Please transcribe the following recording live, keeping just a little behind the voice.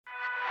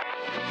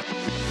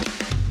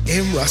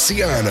M.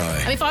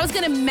 Russiano. If I was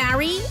going to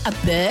marry a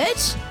bird,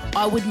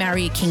 I would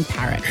marry a king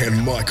parrot.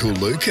 And Michael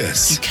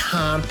Lucas. You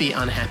can't be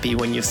unhappy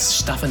when you're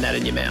stuffing that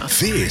in your mouth.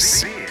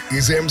 This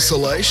is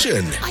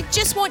Emsolation. I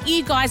just want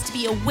you guys to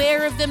be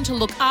aware of them, to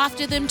look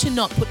after them, to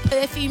not put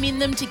perfume in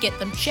them, to get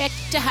them checked,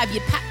 to have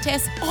your pap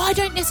test. I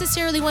don't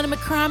necessarily want a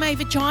macrame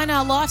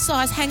vagina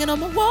life-size hanging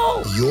on my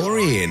wall. You're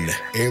in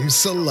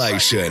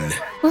Emsolation.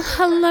 Well,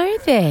 hello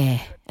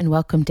there and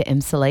welcome to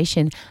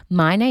Emsolation.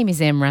 My name is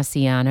Em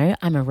Russiano.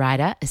 I'm a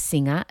writer, a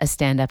singer, a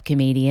stand-up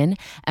comedian,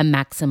 a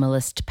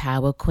maximalist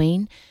power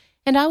queen,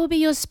 and I will be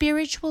your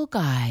spiritual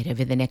guide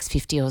over the next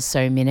 50 or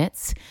so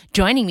minutes.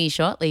 Joining me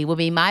shortly will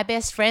be my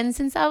best friend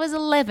since I was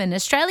 11,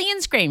 Australian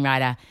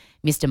screenwriter,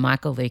 Mr.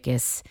 Michael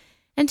Lucas.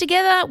 And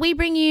together we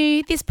bring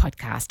you this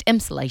podcast,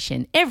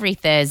 Emsolation, every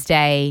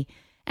Thursday,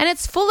 and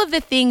it's full of the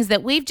things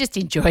that we've just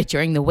enjoyed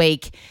during the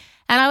week.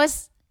 And I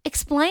was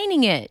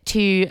explaining it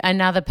to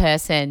another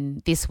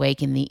person this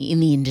week in the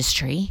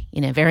industry,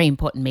 in a very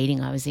important meeting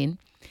I was in,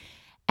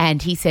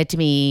 and he said to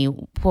me,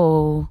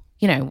 well,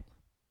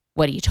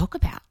 what do you talk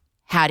about?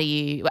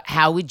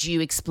 How would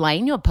you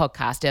explain your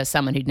podcast to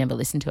someone who'd never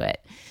listened to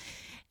it?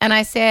 And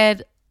I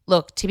said,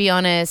 look, to be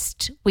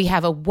honest, we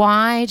have a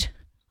wide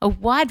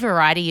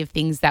variety of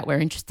things that we're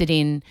interested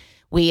in.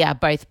 We are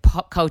both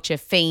pop culture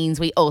fiends.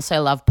 We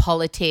also love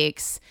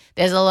politics.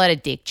 There's a lot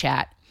of dick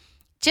chat.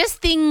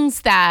 Just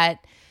things that,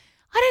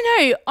 I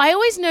don't know, I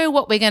always know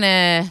what we're going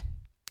to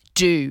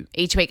do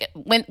each week.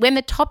 When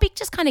the topic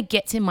just kind of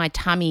gets in my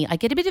tummy, I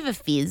get a bit of a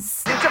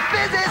fizz. It's a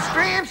fizzy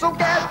stream, so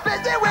get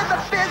busy with the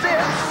fizzy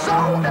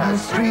soda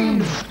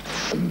stream.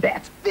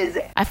 That's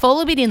fizzy. I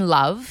fall a bit in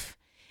love,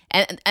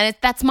 and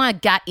that's my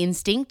gut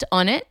instinct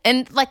on it.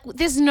 And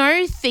there's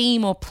no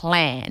theme or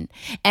plan.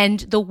 And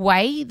the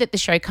way that the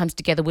show comes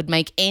together would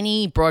make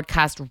any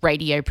broadcast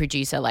radio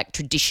producer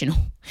traditional.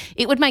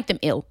 It would make them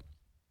ill.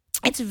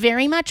 It's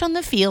very much on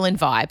the feel and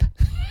vibe.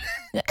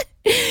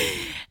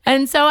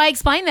 And so I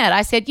explained that.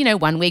 I said,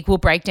 1 week we'll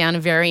break down a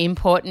very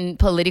important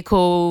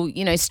political,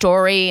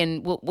 story,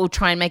 and we'll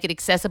try and make it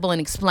accessible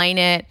and explain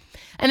it.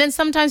 And then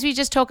sometimes we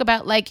just talk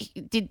about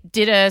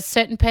did a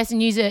certain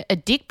person use a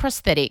dick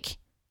prosthetic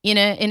in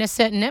a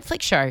certain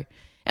Netflix show?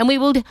 And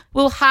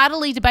we'll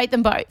heartily debate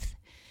them both.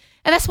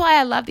 And that's why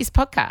I love this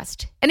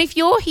podcast. And if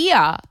you're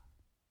here,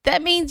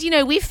 that means,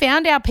 we've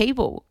found our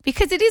people,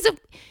 because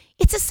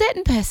it's a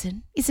certain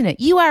person, isn't it?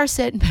 You are a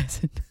certain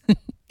person.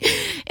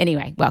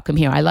 Anyway, welcome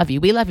here. I love you.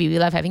 We love you. We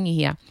love having you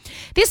here.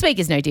 This week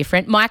is no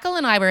different. Michael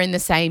and I were in the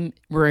same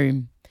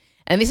room,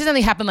 and this has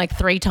only happened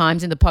 3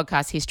 times in the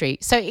podcast history.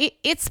 So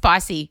it's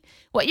spicy.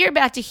 What you're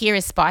about to hear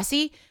is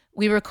spicy.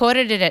 We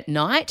recorded it at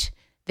night.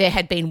 There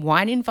had been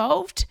wine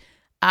involved.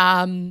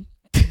 I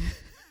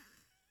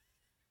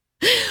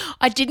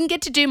didn't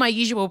get to do my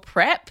usual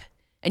prep.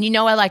 And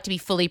I like to be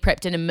fully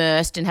prepped and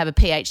immersed and have a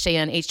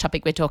PhD on each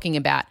topic we're talking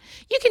about.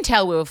 You can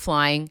tell we were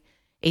flying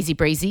easy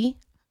breezy,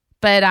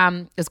 but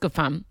it was good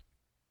fun.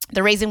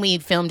 The reason we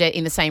filmed it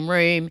in the same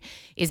room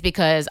is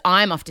because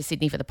I'm off to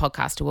Sydney for the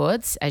Podcast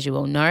Awards, as you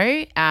all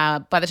know.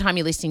 By the time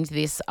you're listening to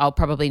this, I'll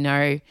probably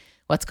know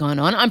what's going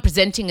on. I'm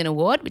presenting an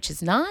award, which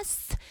is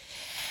nice.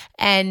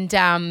 And,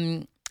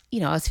 I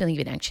was feeling a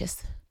bit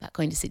anxious about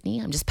going to Sydney.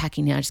 I'm just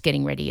packing now, just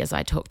getting ready as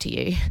I talk to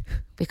you,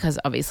 because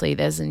obviously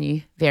there's a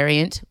new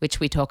variant, which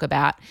we talk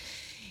about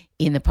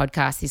in the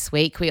podcast this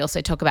week. We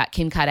also talk about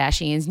Kim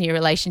Kardashian's new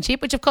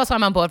relationship, which of course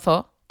I'm on board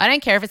for. I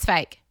don't care if it's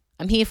fake.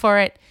 I'm here for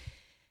it.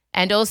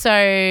 And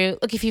also,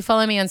 look, if you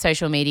follow me on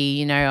social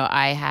media,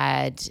 I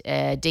had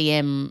a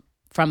DM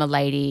from a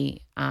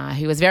lady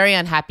who was very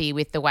unhappy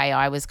with the way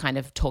I was kind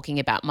of talking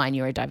about my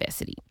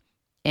neurodiversity.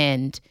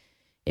 And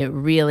it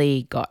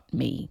really got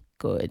me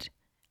good.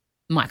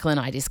 Michael and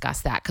I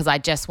discussed that because I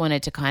just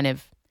wanted to kind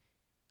of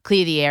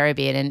clear the air a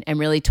bit and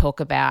really talk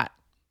about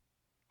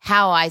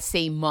how I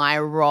see my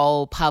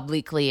role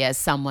publicly as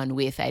someone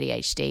with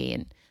ADHD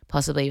and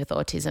possibly with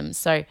autism.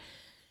 So,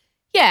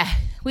 yeah,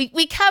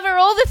 we cover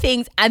all the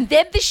things, and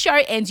then the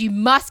show ends. You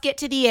must get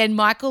to the end.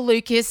 Michael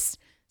Lucas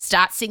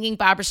starts singing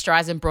Barbra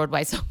Streisand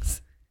Broadway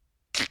songs.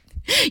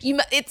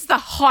 It's the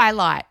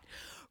highlight.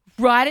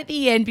 Right at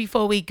the end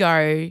before we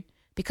go,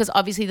 because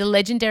obviously the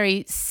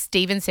legendary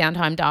Stephen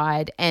Sondheim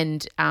died,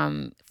 and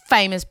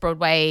famous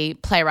Broadway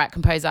playwright,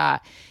 composer,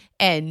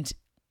 and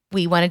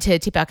we wanted to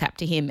tip our cap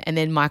to him. And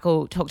then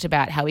Michael talked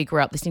about how he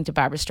grew up listening to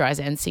Barbra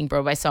Streisand sing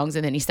Broadway songs,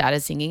 and then he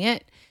started singing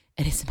it.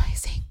 It is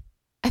amazing.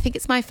 I think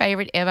it's my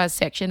favourite ever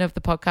section of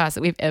the podcast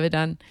that we've ever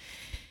done.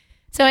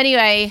 So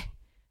anyway,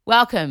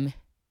 welcome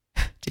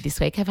to this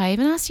week. Have I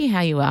even asked you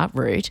how you are?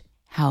 Rude.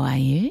 How are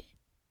you?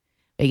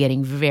 We're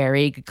getting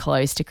very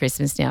close to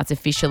Christmas now. It's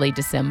officially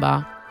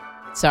December.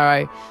 So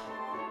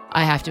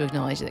I have to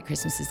acknowledge that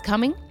Christmas is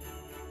coming.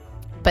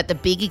 But the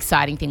big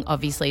exciting thing,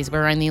 obviously, is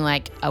we're only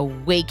a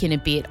week and a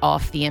bit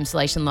off the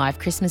Emsolation Live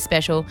Christmas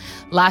special.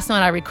 Last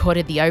night I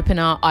recorded the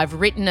opener. I've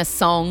written a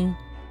song.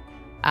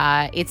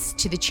 It's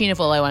to the tune of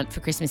All I Want for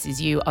Christmas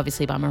Is You,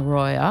 obviously by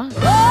Mariah. All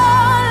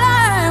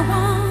I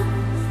want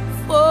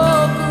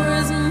for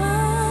Christmas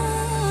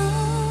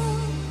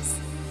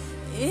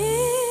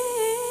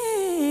is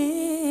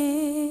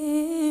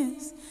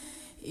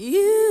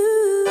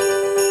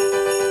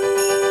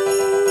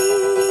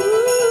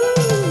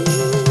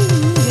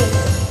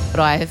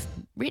I've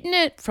written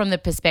it from the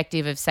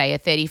perspective of, say, a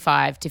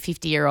 35 to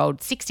 50-year-old,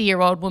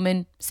 60-year-old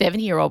woman,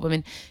 70-year-old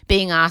woman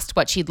being asked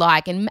what she'd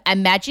like. And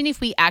imagine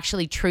if we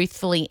actually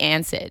truthfully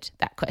answered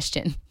that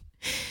question.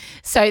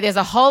 So there's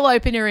a whole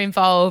opener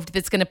involved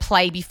that's going to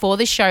play before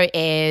the show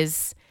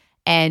airs,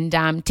 and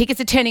tickets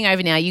are turning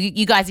over now.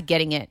 You guys are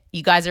getting it.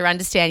 You guys are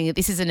understanding that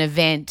this is an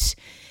event,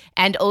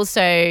 and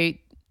also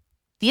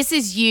this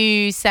is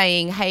you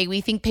saying, hey,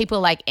 we think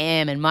people like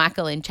Em and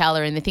Michael and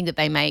Challa and the thing that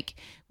they make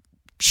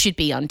should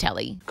be on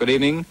telly. Good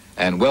evening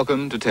and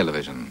welcome to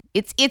television.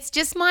 It's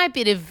just my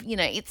bit of,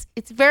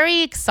 it's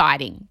very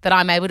exciting that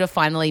I'm able to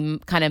finally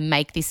kind of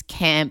make this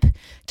camp,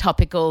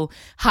 topical,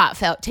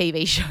 heartfelt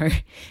TV show,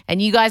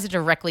 and you guys are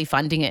directly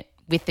funding it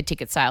with the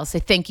ticket sales. So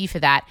thank you for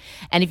that.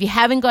 And if you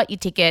haven't got your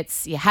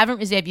tickets, you haven't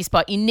reserved your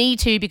spot, you need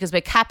to, because we're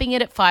capping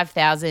it at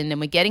 5,000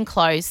 and we're getting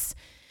close.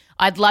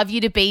 I'd love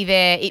you to be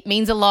there. It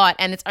means a lot,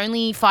 and it's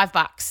only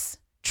 $5.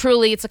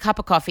 Truly, it's a cup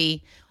of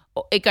coffee.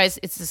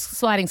 It's a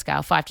sliding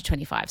scale, 5 to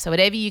 25. So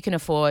whatever you can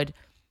afford.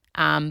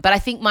 But I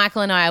think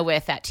Michael and I are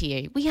worth that to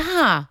you. We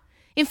are.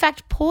 In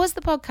fact, pause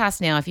the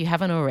podcast now if you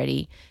haven't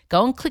already.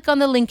 Go and click on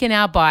the link in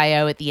our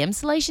bio at the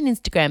Emsolation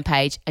Instagram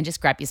page and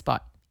just grab your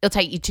spot. It'll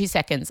take you 2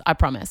 seconds, I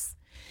promise.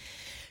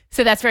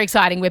 So that's very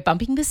exciting. We're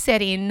bumping the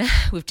set in.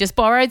 We've just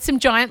borrowed some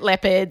giant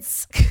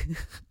leopards.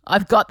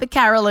 I've got the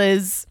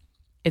carolers.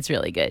 It's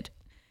really good.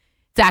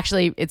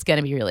 It's going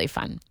to be really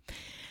fun.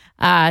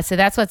 So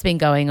that's what's been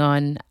going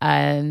on.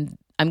 I'm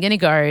going to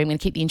go. I'm going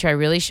to keep the intro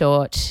really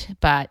short,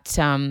 but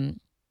I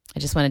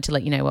just wanted to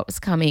let you know what was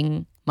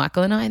coming.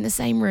 Michael and I in the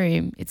same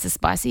room. It's a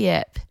spicy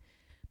ep.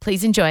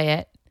 Please enjoy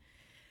it.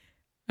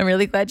 I'm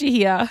really glad you're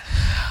here.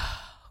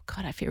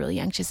 God, I feel really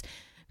anxious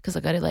because I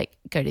got to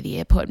go to the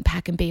airport and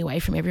pack and be away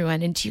from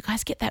everyone. And do you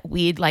guys get that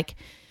weird,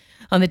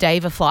 on the day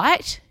of a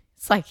flight?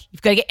 It's like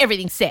you've got to get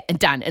everything set and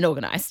done and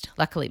organised.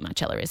 Luckily,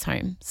 Marcella is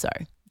home, so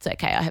it's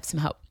okay. I have some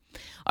help.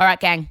 All right,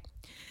 gang.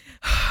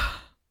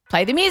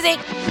 Play the music.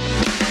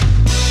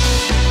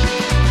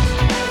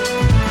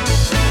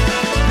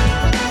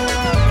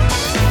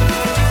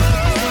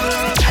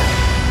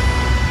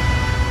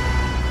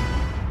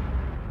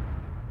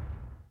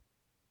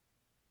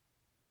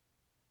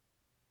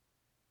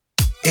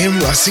 Em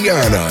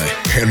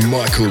Rusciano and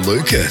Michael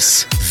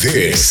Lucas.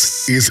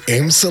 This is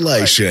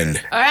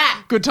Emsolation. All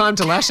right. Good time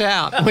to lash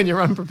out when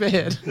you're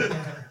unprepared.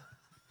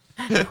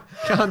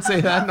 Can't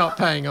see that not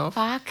paying off.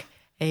 Fuck.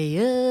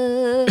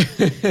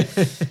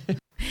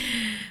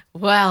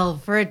 Well,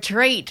 for a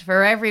treat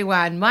for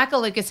everyone,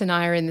 Michael Lucas and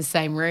I are in the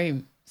same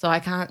room, so I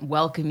can't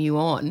welcome you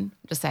on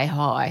to say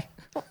hi.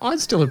 I'd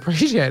still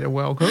appreciate a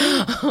welcome.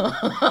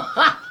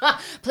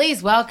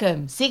 Please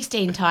welcome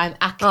 16-time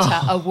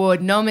ACTA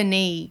Award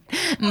nominee,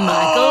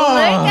 Michael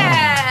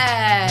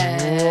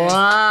Lucas.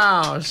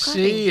 Wow,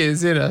 she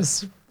is in a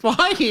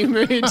spiky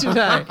mood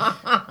today.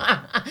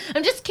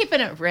 I'm just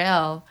keeping it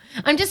real.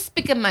 I'm just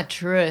speaking my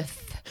truth.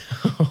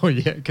 Oh,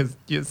 yeah, because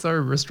you're so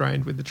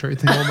restrained with the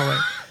truth normally.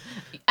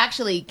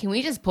 Actually, can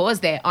we just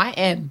pause there? I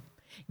am.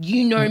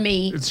 You know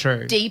me It's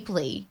true.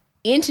 Deeply,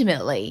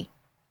 intimately.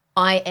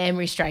 I am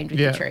restrained with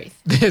the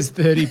truth. There's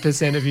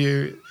 30% of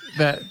you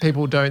that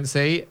people don't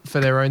see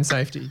for their own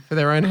safety, for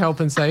their own health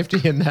and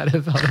safety and that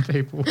of other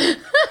people.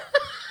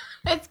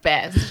 It's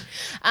best.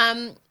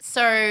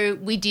 So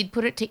we did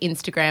put it to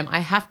Instagram. I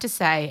have to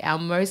say, our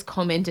most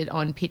commented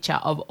on picture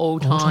of all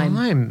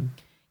time.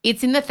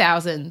 It's in the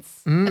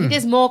thousands. I think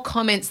there's more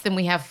comments than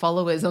we have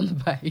followers on the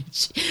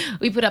page.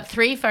 We put up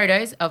 3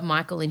 photos of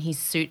Michael in his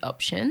suit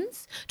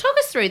options. Talk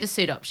us through the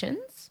suit options.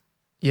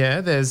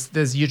 Yeah,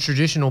 there's your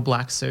traditional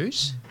black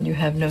suit. You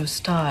have no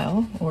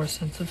style or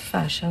sense of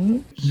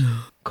fashion.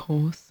 Of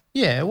course.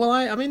 Yeah, well,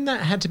 I mean,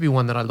 that had to be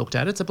one that I looked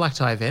at. It's a black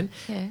tie event.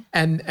 Yeah.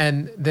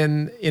 And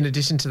then in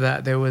addition to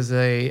that, there was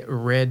a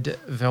red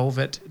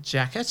velvet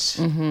jacket.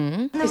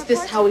 Mm-hmm. Is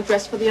this how we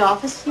dress for the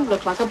office? You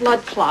look like a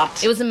blood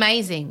clot. It was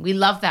amazing. We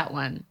love that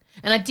one.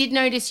 And I did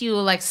notice you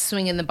were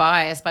swinging the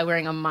bias by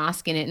wearing a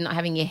mask in it and not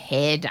having your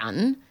hair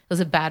done. It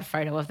was a bad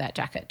photo of that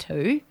jacket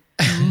too.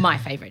 My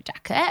favourite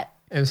jacket.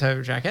 Em's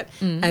favourite jacket.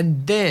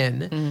 And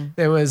then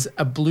there was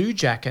a blue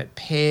jacket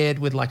paired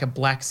with a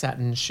black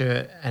satin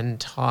shirt and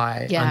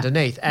tie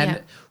underneath.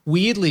 And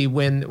weirdly,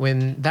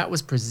 when that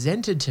was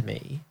presented to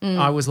me,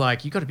 I was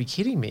like, you got to be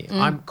kidding me.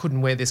 I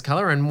couldn't wear this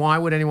colour, and why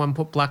would anyone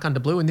put black under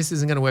blue, and this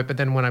isn't going to work? But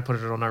then when I put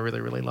it on, I really,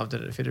 really loved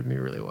it. It fitted me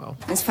really well.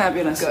 It's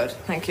fabulous. Good,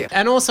 thank you.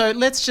 And also,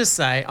 let's just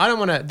say, I don't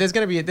want to, there's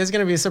going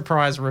to be a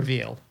surprise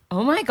reveal.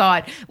 Oh, my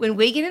God. When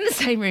we get in the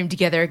same room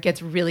together, it gets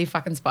really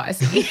fucking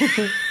spicy.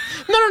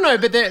 No,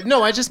 but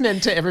I just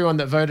meant to everyone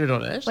that voted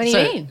on it. What do you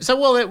mean? So,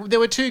 well, there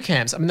were 2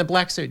 camps. I mean, the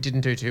black suit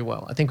didn't do too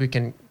well. I think we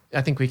can.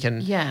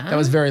 Yeah. That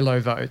was very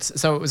low votes.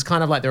 So it was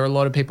kind of like there were a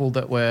lot of people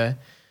that were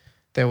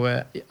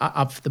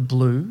up for the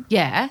blue.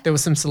 Yeah. There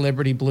was some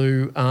celebrity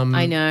blue.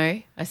 I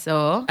know. I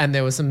saw. And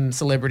there was some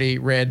celebrity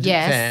red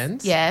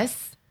fans.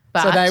 Yes.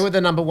 But So they were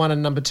the number 1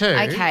 and number 2.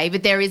 Okay,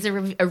 but there is a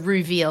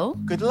reveal.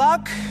 Good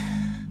luck,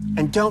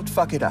 and don't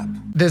fuck it up.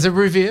 There's a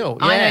reveal.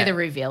 Yeah. I know the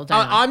reveal, don't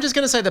I? I'm just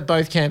going to say that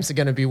both camps are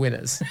going to be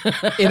winners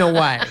in a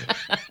way.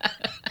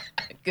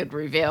 Good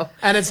reveal.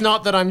 And it's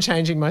not that I'm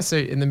changing my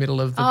suit in the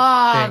middle of the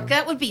thing.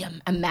 That would be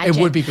a magic.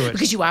 It would be good.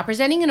 Because you are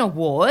presenting an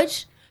award.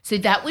 So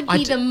that would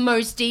be the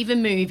most diva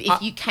move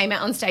if you came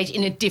out on stage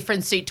in a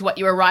different suit to what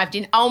you arrived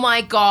in. Oh,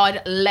 my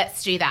God,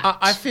 let's do that.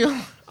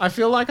 I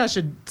feel like I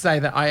should say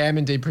that I am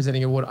indeed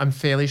presenting an award. I'm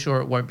fairly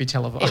sure it won't be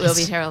televised. It will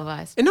be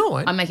televised. No,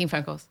 I'm making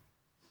phone calls.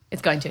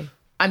 It's going to.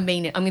 I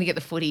mean it. I'm going to get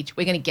the footage.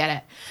 We're going to get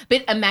it.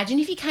 But imagine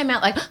if you came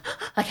out like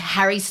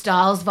Harry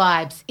Styles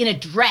vibes in a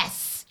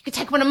dress. You could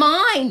take one of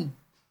mine.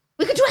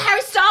 We could do a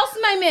Harry Styles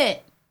moment.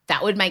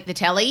 That would make the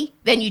telly.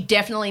 Then you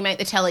definitely make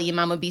the telly. Your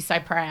mum would be so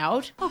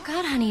proud. Oh,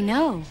 God, honey,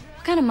 no.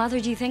 What kind of mother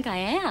do you think I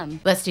am?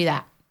 Let's do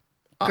that.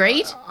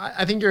 Agreed?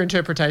 I think your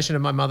interpretation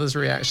of my mother's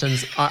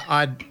reactions,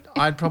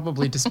 I'd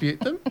probably dispute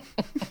them.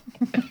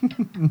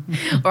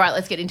 All right,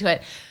 let's get into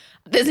it.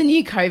 There's a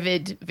new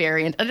COVID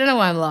variant. I don't know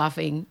why I'm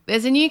laughing.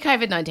 There's a new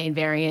COVID-19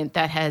 variant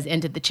that has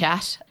entered the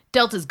chat.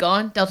 Delta's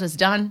gone. Delta's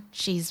done.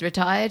 She's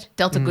retired.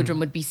 Delta Goodrum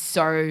would be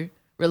so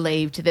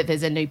relieved that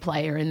there's a new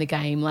player in the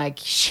game. Like,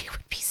 she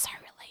would be so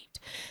relieved.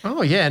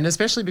 Oh, yeah, and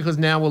especially because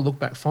now we'll look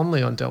back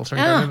fondly on Delta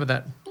and go, remember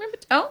that.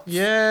 Oh,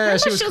 yeah,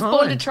 she was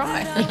born to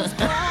try.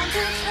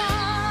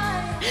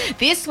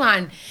 This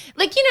one,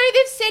 like,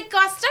 they've said,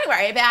 guys, don't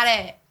worry about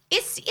it.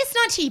 It's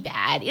not too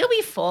bad. It'll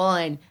be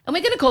fine. And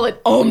we're going to call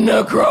it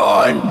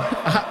Omicron.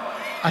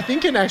 I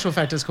think in actual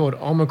fact it's called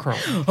Omicron.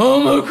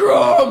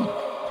 Omicron.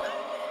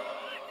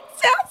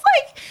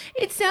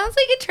 It sounds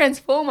like a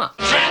transformer.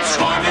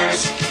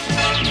 Transformers,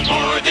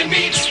 more than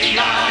meets the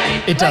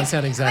eye. It does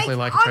sound exactly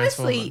like a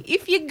transformer. Honestly,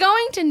 if you're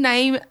going to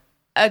name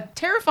a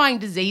terrifying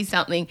disease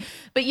something,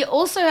 but you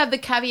also have the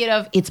caveat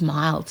of it's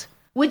mild,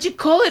 would you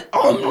call it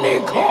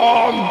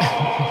Omnicom?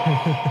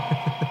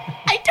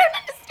 I don't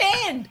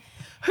understand.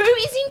 Who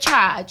is in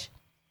charge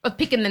of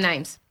picking the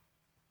names?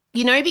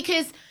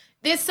 Because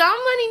there's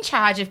someone in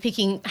charge of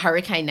picking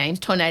hurricane names,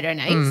 tornado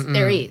names.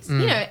 There is,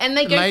 and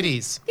they go.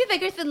 Ladies. They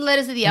go through the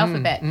letters of the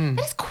alphabet.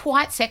 That is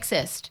quite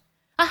sexist.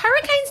 A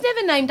hurricane's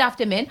never named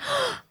after men.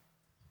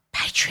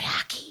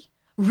 Patriarchy.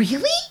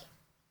 Really?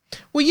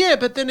 Well, yeah,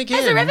 but then again...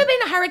 Has there ever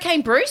been a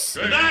Hurricane Bruce?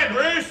 Good day,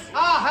 Bruce.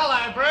 Oh,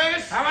 hello,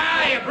 Bruce. How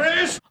are you,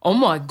 Bruce? Oh,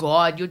 my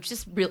God.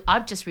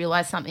 I've just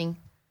realised something.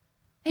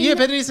 Yeah,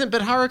 but it isn't.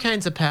 But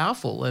hurricanes are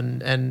powerful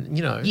and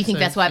You think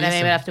that's why they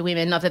name it after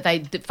women, not that they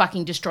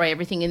fucking destroy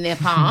everything in their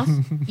path?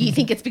 You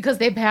think it's because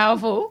they're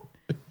powerful?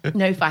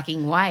 No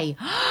fucking way.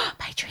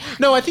 Patriarchy.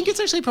 No, I think it's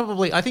actually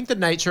probably... I think the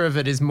nature of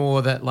it is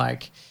more that,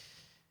 like...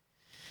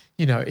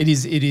 it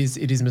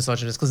is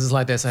misogynist because it's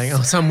like they're saying,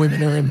 oh, some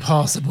women are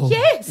impossible.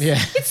 Yes. Yeah.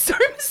 It's so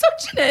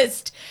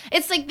misogynist.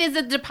 It's like there's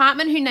a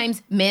department who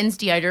names men's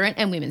deodorant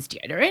and women's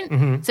deodorant.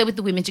 Mm-hmm. So with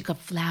the women, you've got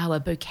flower,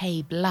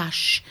 bouquet,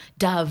 blush,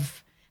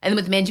 dove. And then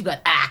with the men, you've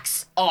got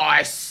axe,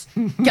 ice,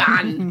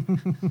 gun.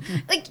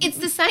 Like, it's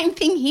the same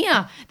thing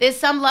here. There's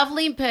some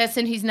lovely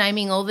person who's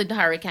naming all the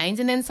hurricanes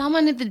and then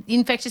someone at the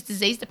infectious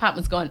disease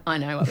department's gone, I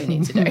know what we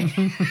need to do.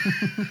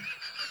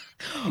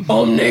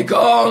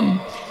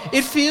 Omnicom.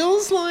 It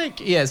feels like,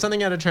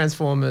 something out of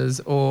Transformers,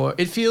 or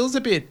it also feels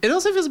a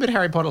bit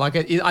Harry Potter. Like,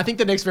 I think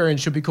the next variant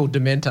should be called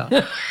Dementor.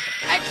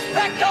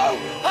 Expecto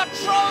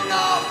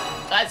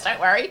Patronum. Guys, don't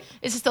worry.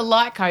 It's just a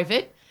light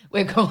COVID.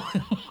 We're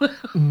calling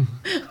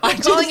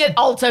it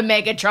Ultra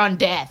Megatron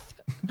Death.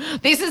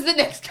 This is the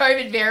next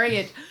COVID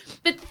variant.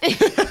 But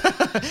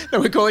no,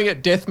 we're calling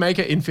it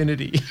Deathmaker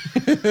Infinity.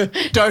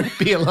 Don't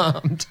be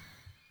alarmed.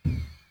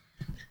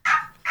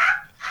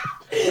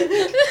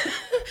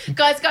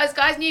 Guys,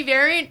 new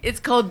variant. It's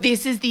called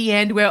This Is the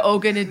End. We're all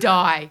going to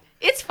die.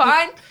 It's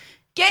fine.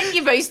 Get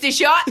your booster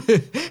shot.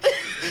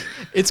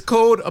 It's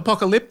called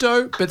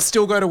Apocalypto, but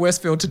still go to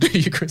Westfield to do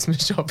your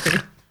Christmas shopping.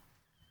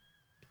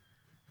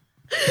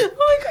 Oh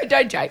my God,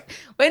 don't joke.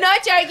 We're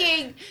not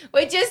joking.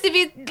 We're just a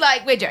bit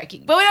we're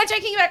joking. But we're not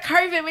joking about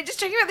COVID. We're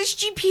just talking about the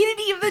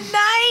stupidity of the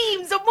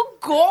names. Oh my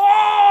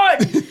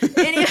God.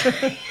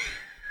 Anyway.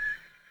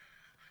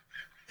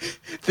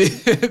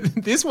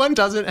 This one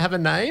doesn't have a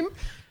name.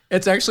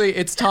 It's actually,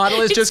 its title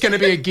is just going to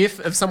be a gif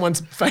of someone's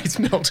face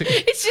melting.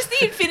 It's just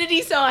the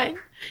infinity sign.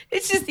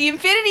 It's just the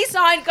infinity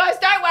sign. Guys,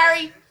 don't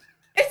worry.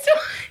 It's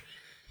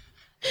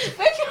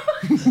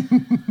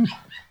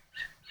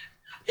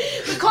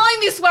We're calling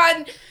this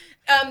one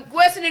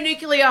worse than a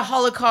nuclear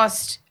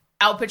holocaust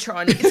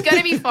Alpatron. It's going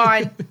to be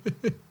fine.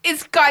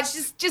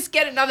 Guys, just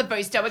get another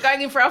booster. We're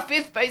going in for our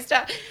 5th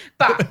booster.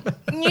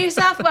 But New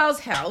South Wales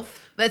Health,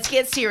 let's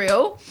get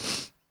serial.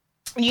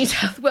 New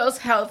South Wales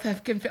Health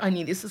have confirmed. I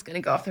knew this was going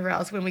to go off the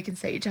rails when we can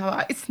see each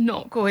other. It's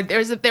not good. There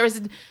is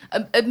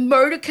a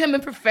modicum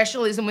of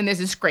professionalism when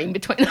there's a screen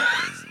between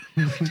us.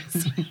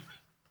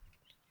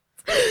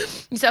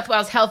 New South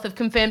Wales Health have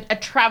confirmed a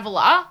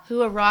traveller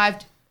who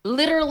arrived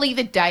literally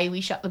the day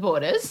we shut the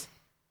borders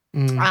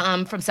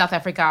from South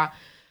Africa,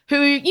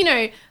 who,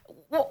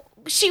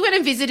 she went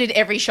and visited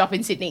every shop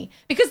in Sydney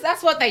because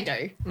that's what they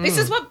do. This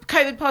is what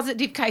COVID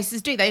positive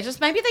cases do.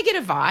 Maybe they get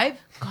a vibe.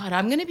 God,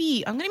 I'm gonna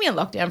be in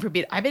lockdown for a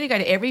bit. I better go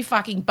to every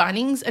fucking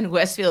Bunnings and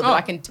Westfield that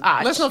I can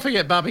touch. Let's not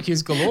forget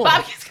barbecues galore.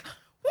 What?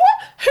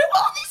 Who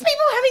are these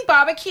people having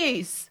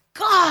barbecues?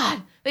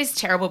 God, It's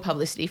terrible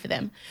publicity for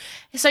them.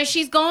 So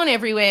she's gone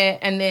everywhere,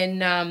 and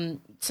then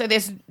so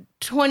there's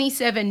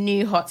 27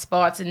 new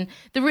hotspots, and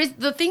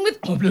the thing with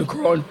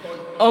Omicron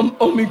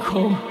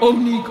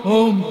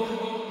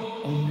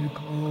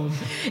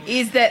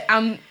is that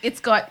it's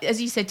got,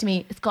 as you said to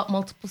me, it's got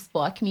multiple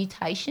spike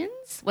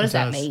mutations. What does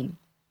that mean?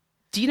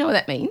 Do you know what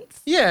that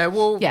means? Yeah,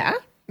 well, yeah.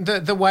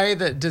 The way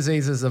that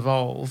diseases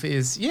evolve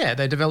is,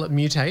 they develop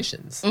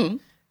mutations.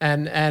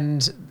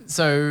 And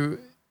so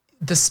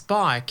the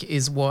spike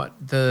is what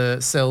the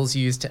cells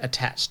use to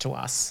attach to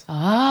us.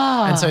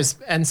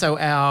 And so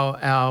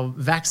our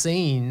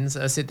vaccines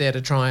sit there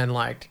to try and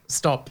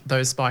stop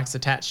those spikes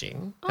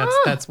attaching.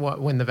 That's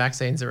what when the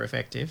vaccines are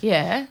effective.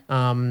 Yeah.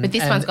 But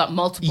this one's got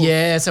multiple.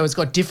 Yeah, so it's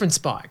got different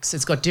spikes. So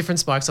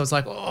it's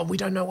like, we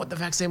don't know what the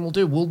vaccine will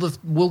do. Will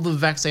the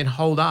vaccine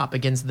hold up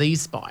against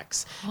these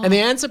spikes? And the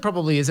answer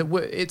probably is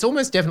it's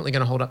almost definitely going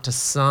to hold up to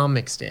some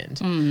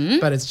extent,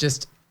 but it's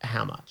just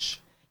how much.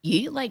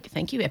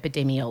 Thank you,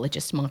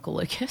 epidemiologist Michael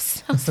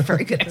Lucas. That was a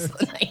very good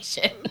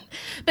explanation.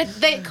 But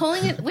they're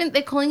calling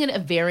it a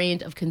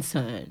variant of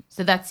concern.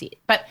 So that's it.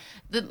 But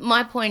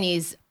my point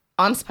is,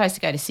 I'm supposed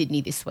to go to Sydney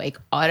this week.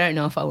 I don't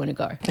know if I want to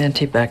go.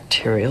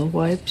 Antibacterial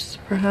wipes,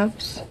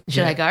 perhaps?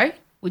 Should I go?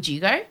 Would you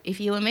go if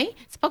you were me?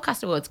 It's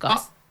Podcast Awards,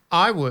 guys.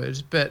 I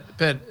would, but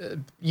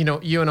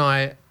you and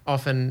I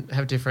often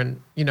have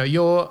different,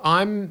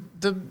 I'm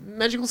the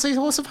magical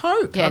seahorse of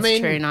hope. Yeah, it's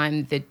true, and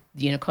I'm the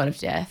unicorn of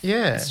death.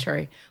 Yeah. It's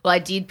true. Well, I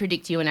did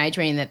predict you and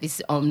Adrian that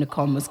this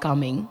Omicron was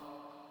coming.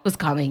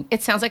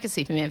 It sounds like a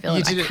Superman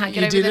villain. I can't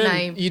get over the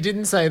name. You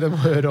didn't say the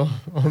word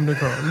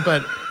Omicron,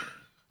 but...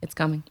 It's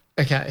coming.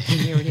 Okay.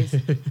 Here it is.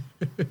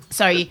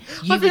 So I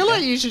feel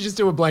like you should just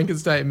do a blanket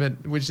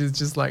statement, which is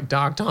just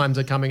dark times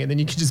are coming, and then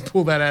you can just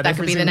pull that out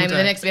every single day. That could be the name of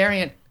the next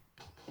variant.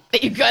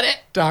 But you've got it.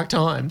 Dark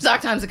times.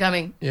 Dark times are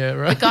coming. Yeah,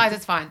 right. But guys,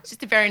 it's fine. It's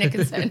just a variant of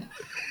concern.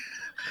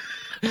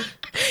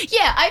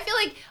 Yeah, I feel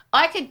like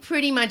I could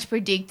pretty much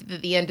predict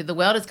that the end of the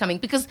world is coming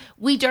because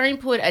we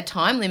don't put a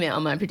time limit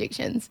on my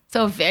predictions.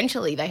 So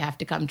eventually they have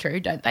to come true,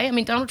 don't they? I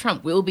mean, Donald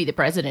Trump will be the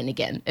president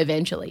again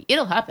eventually.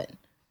 It'll happen.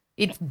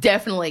 It's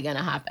definitely going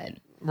to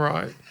happen.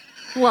 Right.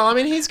 Well, I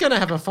mean, he's going to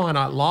have a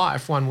finite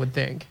life, one would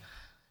think.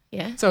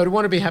 Yeah. So it'd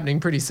want to be happening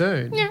pretty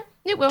soon. Yeah.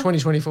 It will.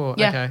 2024.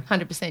 Yeah, okay.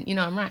 100%. You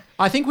know I'm right.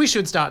 I think we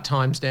should start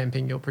time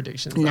stamping your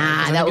predictions.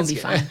 Nah, that would be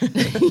fun.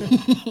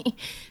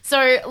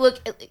 So, look,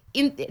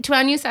 to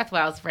our New South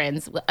Wales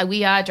friends,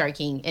 we are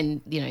joking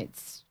and,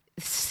 it's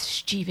a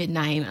stupid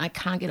name. I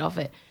can't get off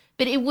it.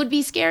 But it would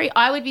be scary.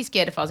 I would be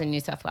scared if I was in New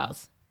South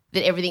Wales.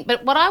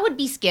 But what I would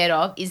be scared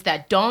of is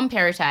that Dom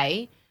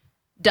Perrottet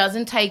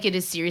doesn't take it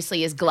as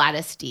seriously as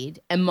Gladys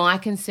did. And my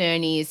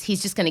concern is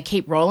he's just going to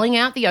keep rolling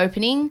out the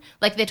opening.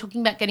 Like they're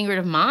talking about getting rid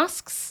of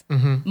masks.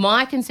 Mm-hmm.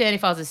 My concern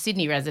if I was a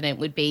Sydney resident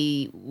would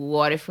be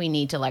what if we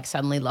need to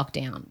suddenly lock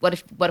down? What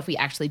if we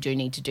actually do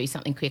need to do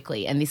something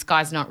quickly? And this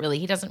guy's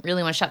he doesn't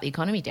really want to shut the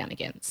economy down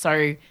again.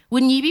 So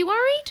wouldn't you be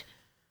worried?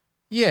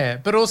 Yeah,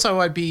 but also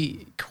I'd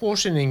be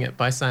cautioning it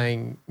by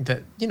saying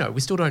that, we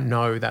still don't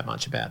know that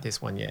much about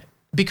this one yet.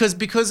 Because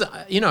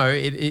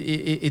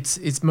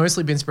it's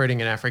mostly been spreading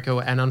in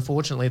Africa and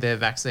unfortunately their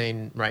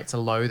vaccine rates are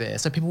low there.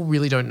 So people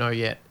really don't know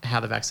yet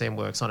how the vaccine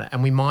works on it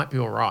and we might be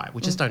all right.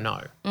 We just don't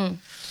know. Okay.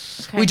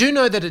 We do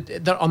know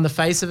that on the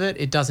face of it,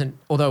 it doesn't,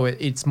 although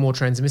it's more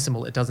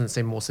transmissible, it doesn't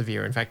seem more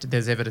severe. In fact,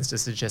 there's evidence to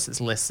suggest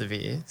it's less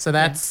severe. So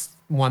that's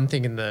one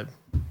thing in the...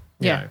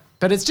 You know.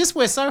 But it's just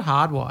we're so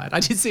hardwired. I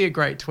did see a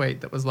great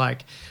tweet that was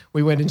like,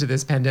 we went into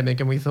this pandemic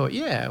and we thought,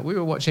 we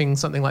were watching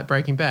something like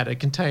Breaking Bad.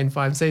 It contained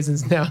 5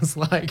 seasons. Now it's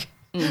like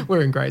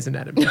we're in Grey's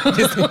Anatomy.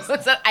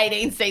 It's an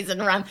 18-season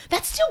run.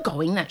 That's still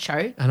going, that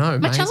show. I know,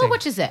 amazing. Marcella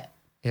watches it.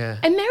 Yeah.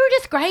 And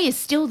Meredith Grey is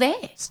still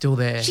there. Still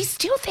there. She's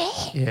still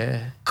there.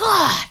 Yeah.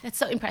 God, that's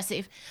so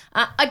impressive.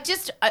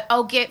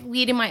 I'll get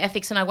weird in my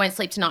ethics and I won't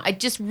sleep tonight. I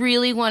just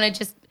really want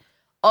to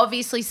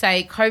obviously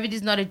say COVID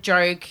is not a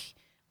joke.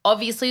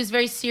 Obviously, it was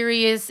very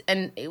serious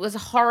and it was a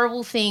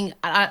horrible thing.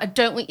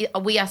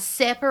 We are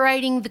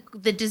separating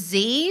the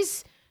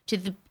disease to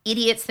the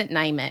idiots that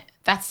name it.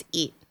 That's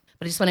it.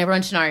 But I just want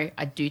everyone to know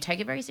I do take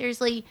it very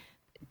seriously,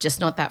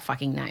 just not that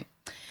fucking name.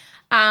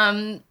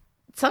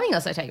 Something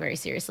else I take very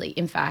seriously,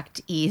 in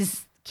fact,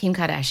 is Kim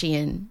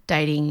Kardashian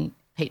dating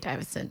Pete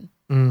Davidson.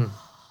 I'm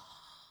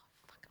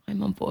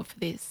on board for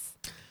this.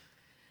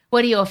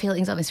 What are your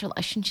feelings on this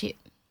relationship?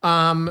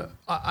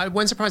 I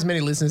won't surprise many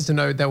listeners to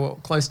know they were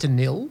close to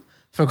nil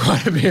for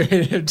quite a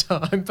period of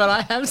time, but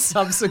I have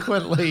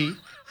subsequently,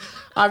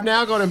 I've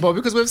now got on board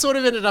because we've sort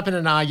of ended up in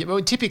an argument.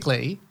 Well,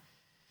 typically,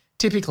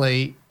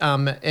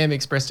 Em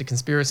expressed a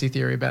conspiracy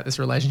theory about this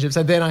relationship,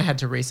 so then I had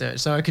to research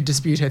so I could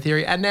dispute her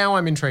theory, and now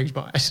I'm intrigued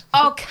by it.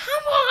 Oh,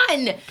 come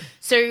on!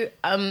 So,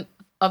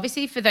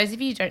 obviously, for those of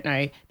you who don't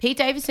know, Pete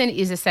Davidson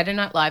is a Saturday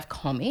Night Live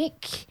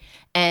comic.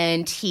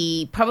 And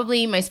he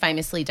probably most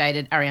famously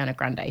dated Ariana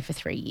Grande for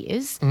 3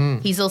 years.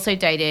 He's also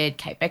dated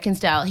Kate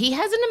Beckinsale. He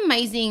has an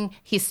amazing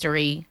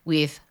history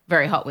with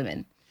very hot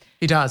women.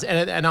 He does.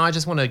 And I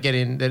just want to get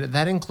in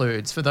that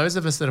includes, for those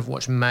of us that have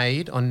watched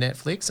Maid on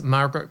Netflix,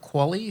 Margaret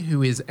Qualley,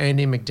 who is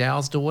Andy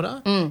McDowell's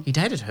daughter. He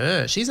dated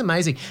her. She's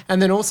amazing.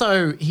 And then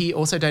he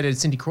also dated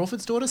Cindy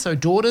Crawford's daughter. So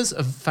daughters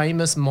of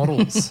famous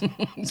models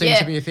seem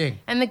to be a thing.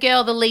 And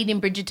the lead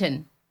in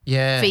Bridgerton.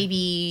 Yeah.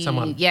 Phoebe.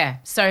 Someone. Yeah.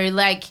 So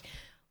like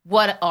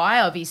what I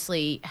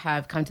obviously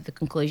have come to the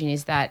conclusion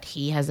is that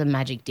he has a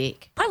magic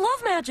dick. I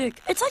love magic.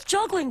 It's like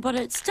juggling, but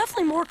it's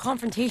definitely more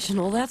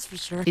confrontational, that's for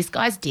sure. This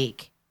guy's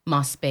dick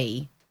must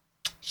be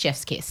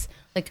chef's kiss.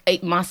 Like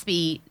it must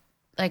be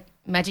like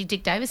Magic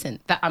Dick Davidson.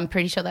 I'm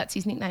pretty sure that's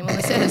his nickname on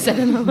the set of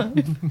Saturday Night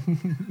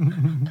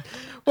Live.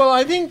 Well,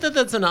 I think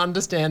that's an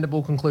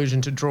understandable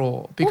conclusion to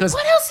draw because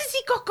what else has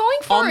he got going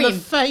for him? On the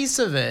face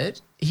of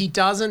it, he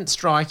doesn't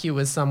strike you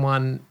as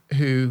someone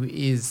who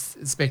is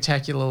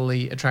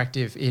spectacularly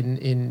attractive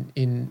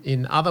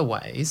in other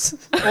ways.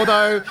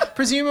 Although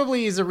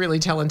presumably he's a really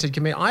talented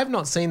comedian. I have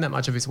not seen that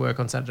much of his work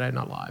on Saturday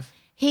Night Live.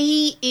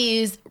 He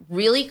is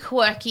really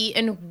quirky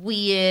and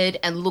weird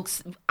and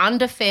looks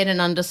underfed and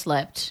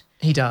underslept.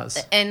 He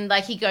does. And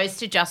like he goes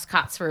to Just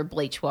Cuts for a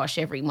bleach wash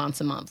every once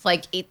a month.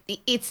 Like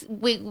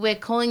we're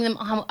calling them,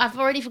 I've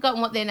already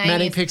forgotten what their name is.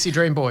 Manic Pixie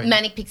Dream Boy.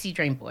 Manic Pixie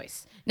Dream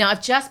Boys. Now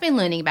I've just been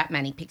learning about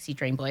Manic Pixie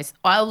Dream Boys.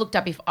 I looked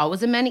up if I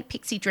was a Manic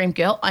Pixie Dream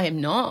girl. I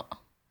am not.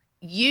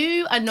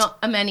 You are not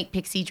a Manic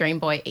Pixie Dream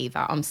Boy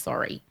either. I'm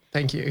sorry.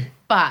 Thank you.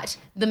 But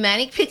the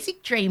Manic Pixie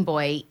Dream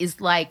Boy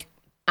is like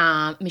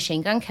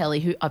Machine Gun Kelly,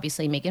 who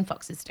obviously Megan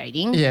Fox is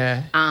dating.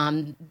 Yeah.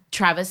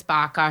 Travis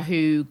Barker,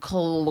 who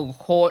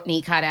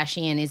Kourtney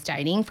Kardashian is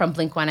dating from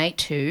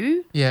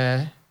Blink-182.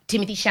 Yeah.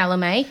 Timothy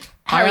Chalamet.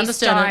 Harry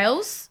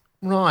Styles.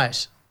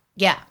 Right.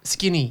 Yeah.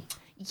 Skinny.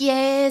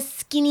 Yeah,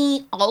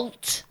 skinny,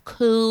 alt,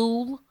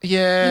 cool.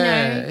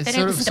 Yeah.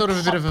 It's sort of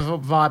a bit of a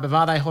vibe of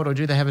are they hot or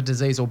do they have a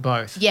disease or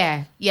both?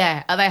 Yeah,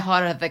 yeah. Are they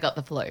hot or have they got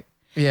the flu?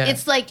 Yeah.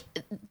 It's like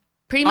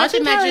pretty much I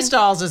think Harry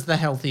Styles is the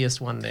healthiest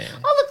one there.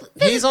 Oh, look.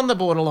 He's on the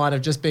borderline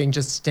of just being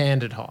just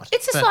standard hot.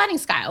 It's a sliding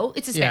scale.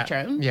 It's a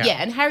spectrum. Yeah.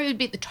 And Harry would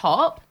be at the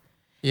top.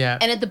 Yeah.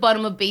 And at the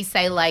bottom would be,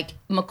 say, like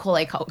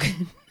Macaulay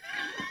Culkin.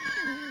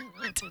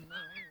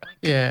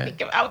 Yeah.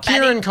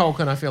 Kieran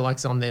Culkin, I feel like,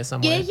 is on there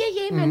somewhere.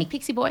 Yeah. Manic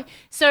Pixie Boy.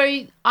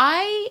 So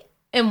I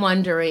am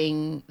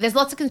wondering, there's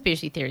lots of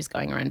conspiracy theories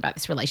going around about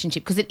this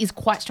relationship because it is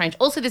quite strange.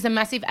 Also, there's a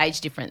massive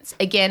age difference.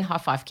 Again, high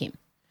five Kim.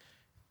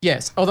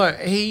 Yes, although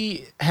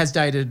he has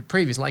dated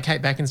previously, like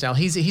Kate Beckinsale.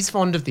 He's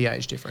fond of the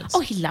age difference.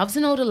 Oh, he loves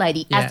an older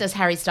lady, as does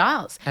Harry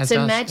Styles.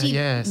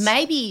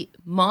 Maybe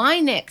my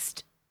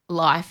next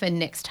life and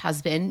next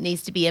husband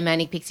needs to be a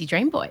Manic Pixie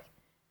Dream Boy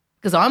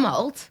because I'm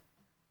old.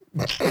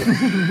 Like,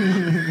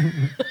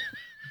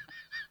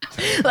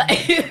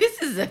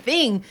 this is the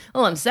thing.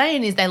 All I'm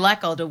saying is they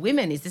like older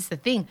women. Is this the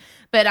thing?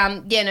 But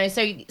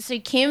so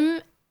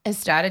Kim has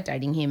started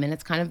dating him and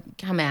it's kind of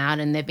come out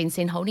and they've been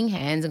seen holding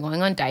hands and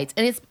going on dates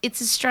and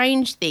it's a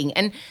strange thing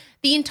and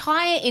the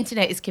entire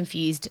internet is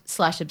confused /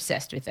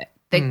 obsessed with it.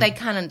 They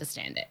can't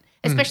understand it,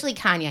 especially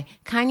Kanye.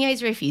 Kanye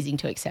is refusing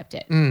to accept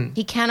it.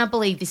 He cannot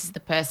believe this is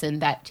the person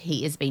that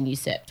he has been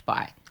usurped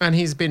by. And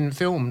he's been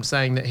filmed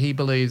saying that he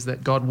believes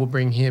that God will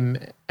bring him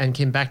and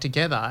Kim back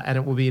together and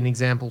it will be an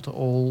example to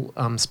all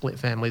split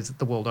families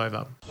the world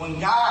over. When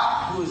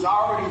God, who has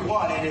already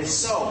won and is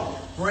so,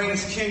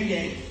 brings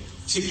Kim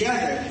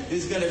together,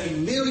 there's going to be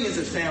millions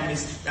of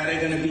families that are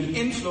going to be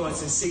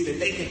influenced and see that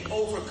they can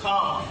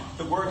overcome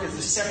the work as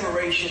the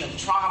separation of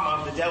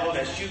trauma of the devil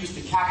that's used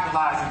to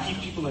capitalize and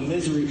keep people in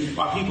misery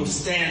while people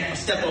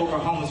step over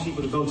homeless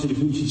people to go to the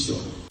Gucci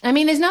store. I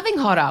mean, there's nothing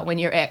hotter when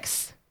your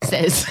ex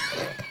says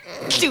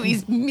to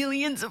his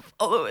millions of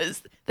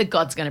followers that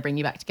God's going to bring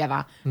you back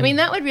together. I mean,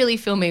 that would really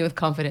fill me with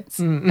confidence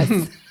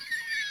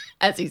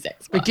as his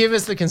ex. But give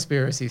us the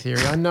conspiracy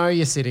theory. I know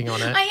you're sitting on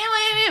it.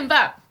 I am,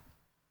 but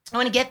I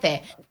want to get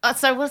there.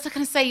 So what was I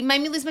going to say?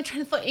 Made me lose my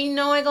train of thought. You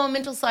know, I go on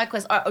mental side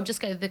quest. I'll just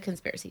go to the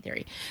conspiracy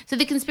theory. So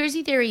the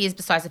conspiracy theory is,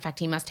 besides the fact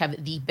he must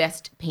have the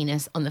best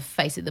penis on the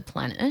face of the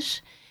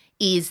planet,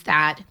 is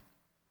that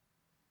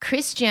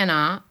Kris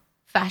Jenner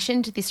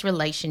fashioned this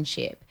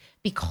relationship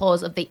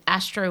because of the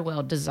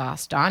Astroworld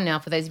disaster. Now,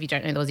 for those of you who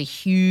don't know, there was a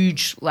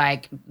huge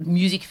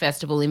music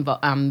festival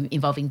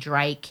involving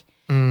Drake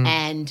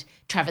and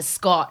Travis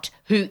Scott,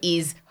 who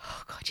is,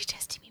 oh God, you're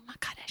testing me, my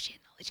Kardashian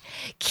knowledge,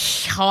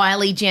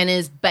 Kylie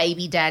Jenner's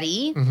baby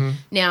daddy.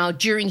 Now,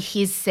 during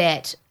his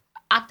set,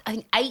 I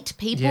think 8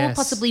 people,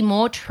 possibly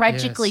more,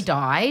 tragically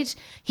died.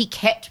 He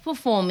kept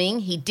performing.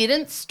 He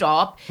didn't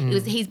stop.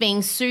 He's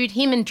being sued.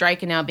 Him and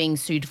Drake are now being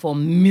sued for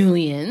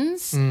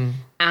millions.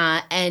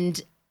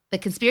 And the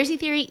conspiracy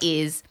theory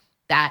is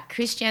that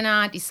Kris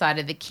Jenner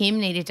decided that Kim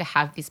needed to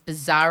have this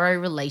bizarro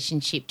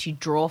relationship to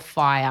draw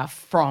fire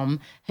from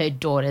her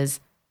daughter's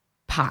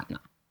partner.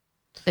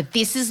 But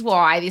this is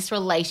why this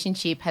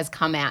relationship has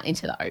come out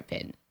into the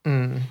open.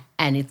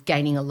 And it's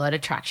gaining a lot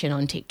of traction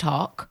on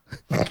TikTok.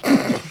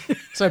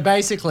 So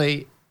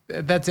basically,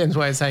 That's Em's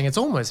way of saying it's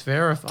almost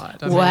verified.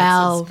 I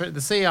Well. mean,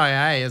 the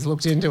CIA has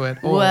looked into it,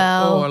 or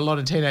a lot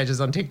of teenagers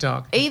on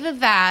TikTok. Either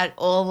that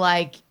or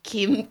like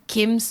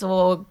Kim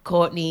saw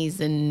Courtney's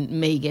and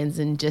Megan's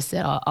and just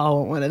said, I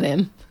want one of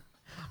them.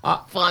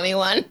 Find me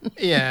one.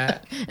 Yeah.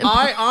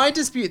 I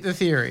dispute the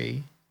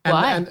theory.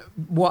 Why? And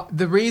what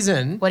the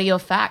reason? What are your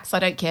facts? I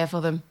don't care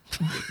for them.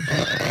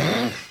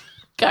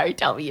 Go,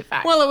 tell me your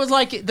facts. Well, it was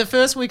like the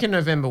first week in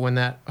November when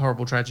that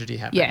horrible tragedy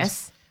happened.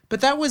 Yes.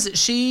 But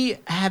she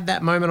had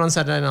that moment on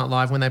Saturday Night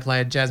Live when they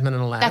played Jasmine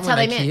and Aladdin. That's how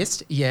they met.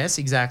 Kissed. Yes,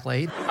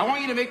 exactly. I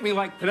want you to make me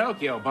like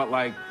Pinocchio, but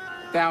like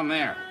down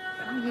there.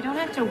 You don't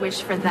have to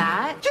wish for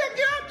that. Check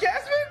it out,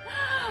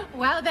 Jasmine.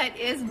 Wow, that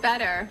is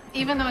better,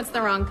 even though it's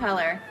the wrong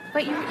color.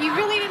 But you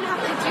really didn't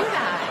have to do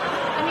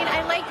that. I mean,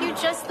 I like you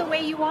just the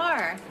way you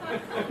are.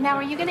 Now,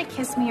 are you going to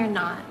kiss me or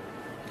not?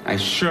 I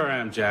sure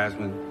am,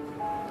 Jasmine.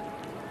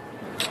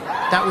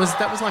 That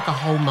was like a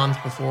whole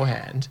month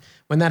beforehand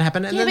when that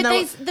happened. And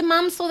then the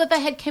mum saw that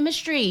they had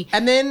chemistry.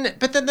 And then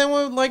they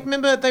were like,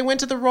 remember, they went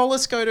to the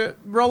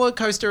roller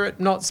coaster at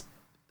Knott's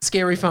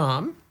Scary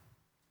Farm,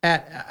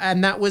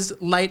 and that was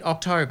late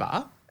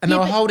October. And they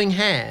were holding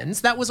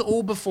hands. That was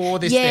all before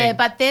this thing. Yeah,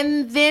 but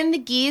then the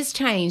gears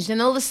changed,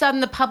 and all of a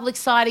sudden the public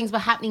sightings were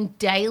happening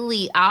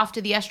daily after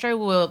the Astro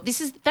World.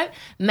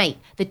 Mate,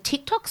 the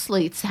TikTok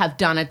sleuths have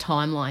done a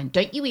timeline.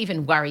 Don't you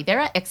even worry. There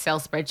are Excel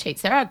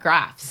spreadsheets. There are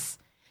graphs.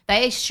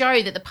 They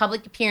show that the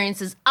public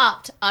appearances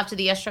upped after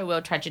the Astro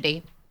World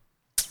tragedy.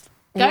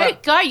 Go. You're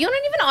not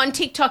even on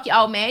TikTok, you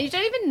old man. You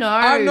don't even know.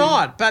 I'm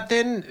not. But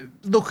then,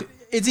 look,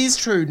 it is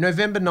true.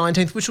 November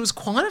 19th, which was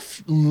quite a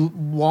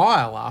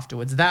while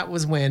afterwards, that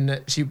was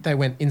when they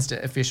went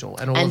Insta official.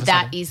 And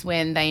that is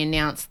when they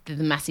announced the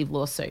massive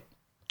lawsuit.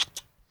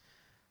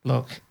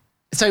 Look,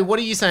 so what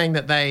are you saying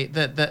that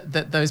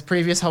those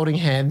previous holding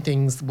hand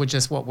things were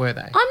just, what were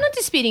they? I'm not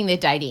disputing their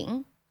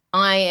dating.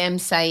 I am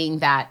saying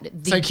that.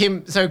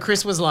 So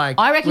Chris was like,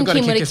 I reckon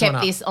Kim would have kept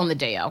this on the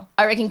DL.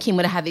 I reckon Kim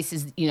would have had this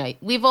as,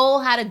 we've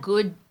all had a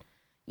good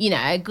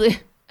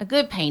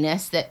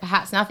penis that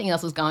perhaps nothing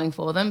else was going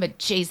for them, but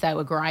geez, they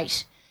were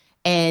great.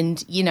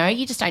 And,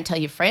 you just don't tell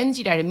your friends,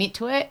 you don't admit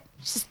to it.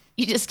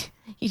 You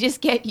just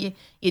get your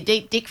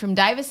deep dick from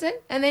Davidson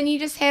and then you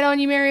just head on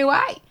your merry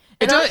way.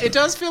 It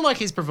does feel like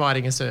he's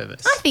providing a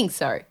service. I think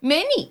so.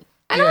 Many.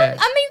 And yeah.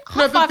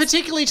 But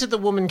particularly to the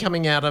woman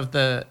coming out of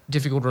the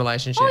difficult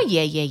relationship. Oh,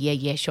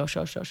 yeah. Sure.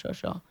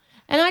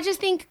 And I just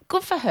think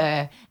good for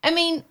her. I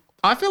mean,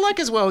 I feel like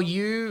as well,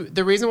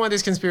 the reason why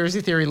this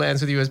conspiracy theory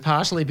lands with you is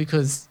partially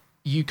because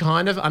you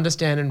kind of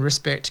understand and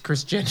respect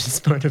Kris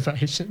Jenner's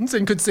motivations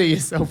and could see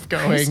yourself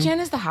going. Kris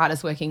Jenner's the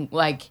hardest working,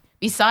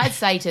 besides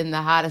Satan,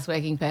 the hardest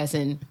working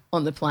person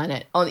on the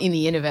planet, in the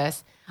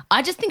universe.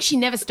 I just think she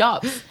never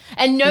stops.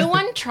 And no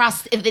one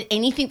trusts that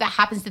anything that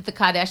happens to the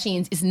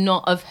Kardashians is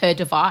not of her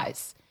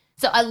device.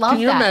 So I love that.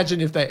 Can you imagine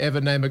if they ever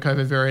name a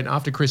COVID variant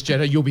after Kris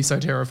Jenner? You'll be so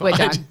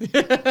terrified.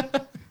 We're done.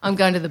 I'm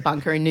going to the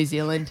bunker in New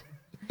Zealand.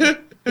 If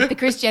the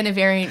Kris Jenner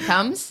variant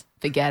comes,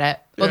 forget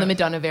it. Or the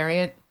Madonna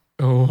variant.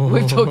 Oh.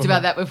 We've talked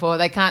about that before.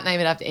 They can't name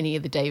it after any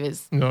of the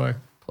divas. No.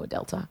 Poor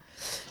Delta.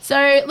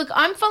 So, look,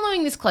 I'm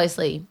following this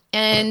closely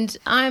and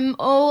I'm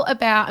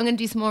going to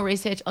do some more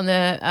research on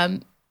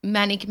the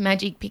Manic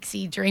Magic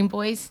Pixie Dream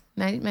Boys.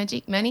 Manic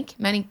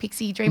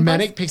Pixie Dream Boys.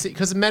 Manic Pixie,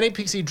 because Manic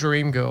Pixie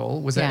Dream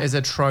Girl is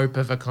a trope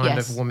of a kind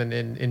of woman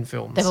in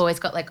films. They've always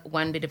got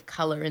one bit of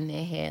colour in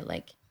their hair,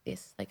 like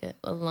this, like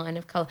a line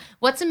of colour.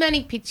 What's a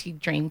Manic Pixie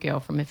Dream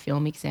Girl from a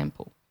film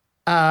example?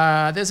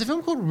 There's a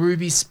film called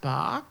Ruby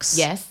Sparks.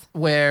 Yes.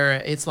 Where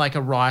it's like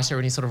a writer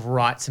and he sort of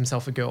writes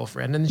himself a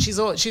girlfriend and she's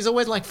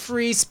always like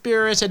free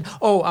spirited.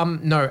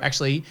 No,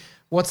 actually.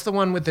 What's the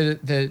one with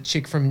the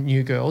chick from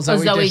New Girl?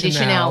 Zoe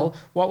Deschanel.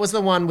 What was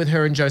the one with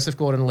her and Joseph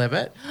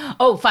Gordon-Levitt?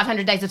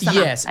 500 Days of Summer.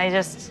 Yes. I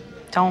just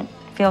don't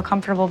feel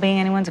comfortable being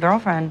anyone's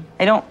girlfriend.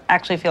 I don't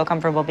actually feel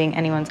comfortable being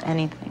anyone's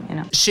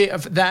anything,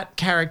 That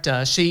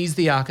character, she's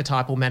the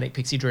archetypal Manic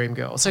Pixie Dream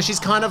Girl. So she's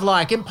kind of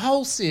like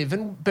impulsive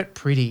but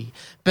pretty,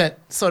 but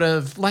sort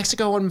of likes to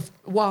go on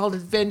wild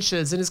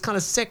adventures and is kind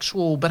of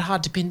sexual but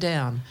hard to pin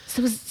down.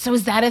 So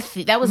was that a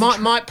thing? That was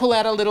might pull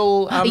out a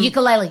little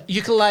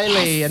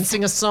ukulele and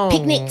sing a song.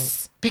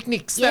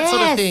 Picnics, yes. That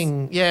sort of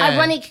thing. Yeah.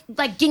 Ironic,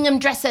 gingham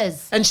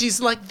dresses. And she's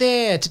like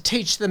there to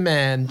teach the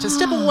man to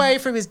step away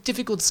from his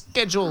difficult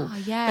schedule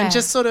and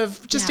just sort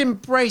of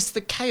embrace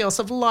the chaos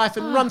of life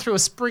and run through a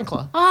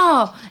sprinkler.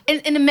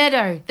 In a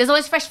meadow. There's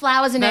always fresh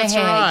flowers in her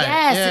hair. Right.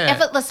 Yes, yeah. An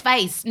effortless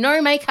face.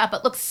 No makeup.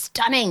 It looks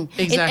stunning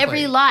in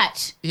every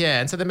light.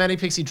 Yeah, and so the Manic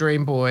Pixie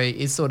Dream Boy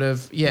is sort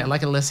of,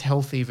 like a less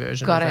healthy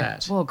version of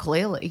that. Well,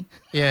 clearly.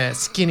 Yeah,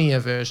 skinnier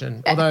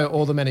version. Although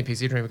all the Manic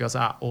Pixie Dream Girls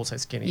are also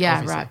skinny. Yeah,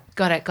 obviously. right.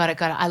 Got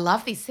it. I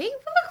love these. See?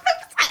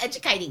 It's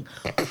educating.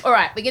 All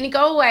right, we're going to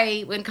go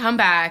away. We're going to come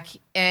back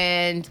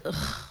and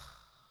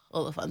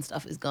all the fun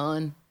stuff is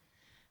gone.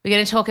 We're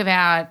going to talk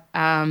about,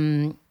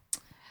 I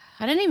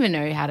don't even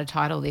know how to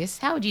title this.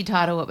 How would you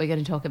title what we're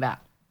going to talk about?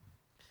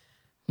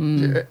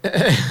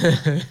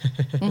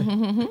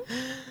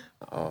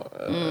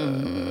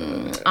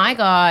 I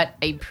got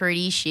a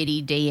pretty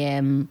shitty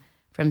DM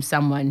from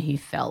someone who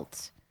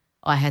felt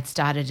I had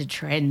started a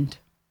trend.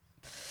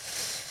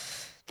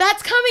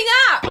 That's coming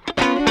up.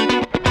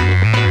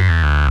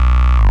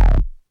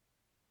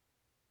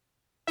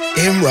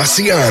 M.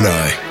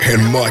 Rusciano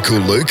and Michael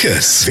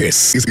Lucas.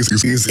 This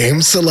is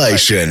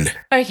Emsolation.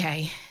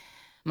 Okay,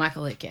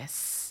 Michael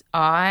Lucas.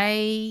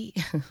 I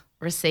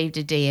received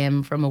a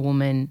DM from a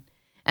woman,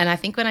 and I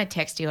think when I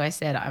text you, I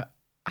said, I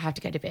have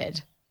to go to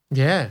bed.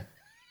 Yeah.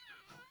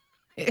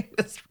 It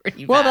was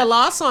pretty bad. Well, the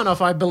last sign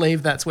off, I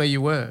believe that's where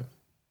you were.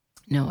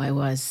 No, I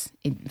was,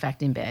 in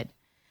fact, in bed.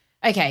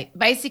 Okay,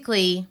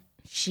 basically,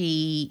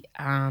 she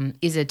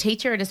is a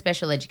teacher at a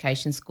special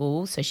education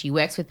school, so she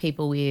works with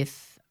people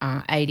with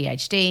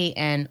ADHD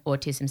and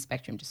autism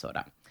spectrum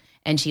disorder.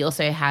 And she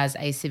also has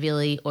a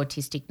severely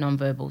autistic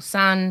nonverbal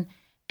son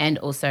and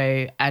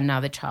also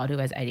another child who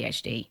has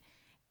ADHD.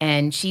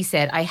 And she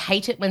said, I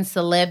hate it when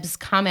celebs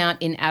come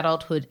out in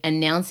adulthood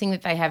announcing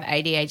that they have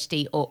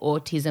ADHD or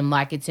autism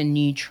like it's a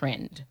new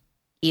trend.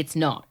 It's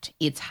not.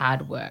 It's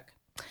hard work.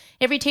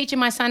 Every teacher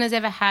my son has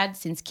ever had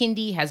since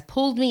kindy has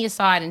pulled me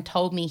aside and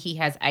told me he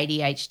has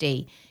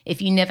ADHD.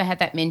 If you never had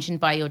that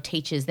mentioned by your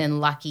teachers, then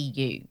lucky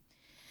you.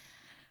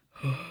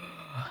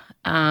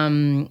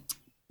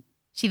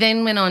 She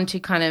then went on to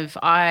kind of,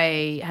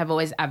 I have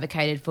always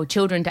advocated for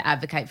children to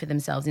advocate for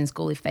themselves in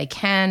school if they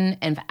can,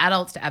 and for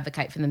adults to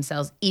advocate for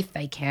themselves if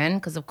they can,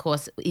 because of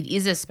course it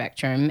is a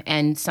spectrum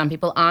and some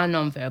people are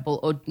nonverbal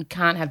or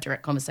can't have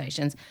direct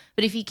conversations.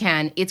 But if you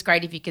can, it's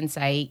great if you can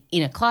say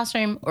in a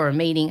classroom or a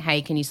meeting,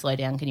 hey, can you slow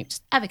down? Can you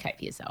just advocate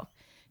for yourself?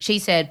 She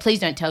said, please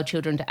don't tell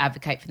children to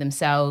advocate for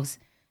themselves.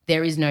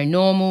 There is no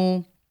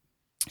normal.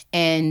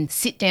 And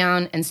sit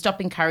down and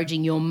stop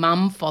encouraging your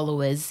mum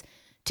followers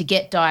to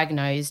get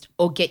diagnosed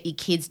or get your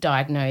kids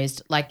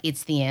diagnosed like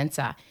it's the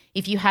answer.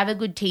 If you have a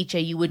good teacher,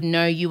 you would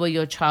know you or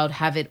your child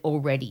have it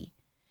already.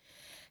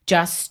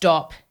 Just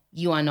stop.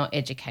 You are not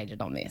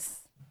educated on this.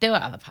 There were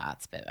other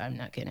parts, but I'm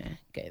not going to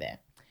go there.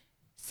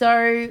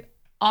 So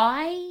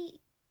I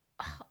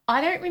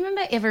don't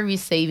remember ever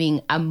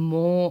receiving a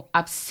more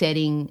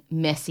upsetting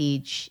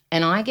message,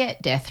 and I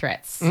get death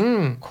threats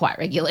quite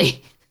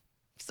regularly.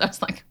 So I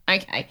was like,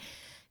 okay,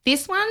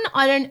 this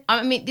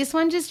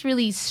one just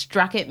really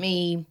struck at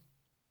me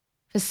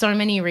for so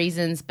many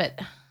reasons, but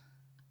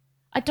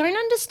I don't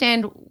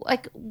understand,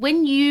 like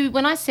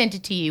when I sent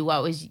it to you,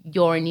 what was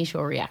your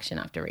initial reaction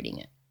after reading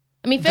it?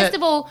 I mean, first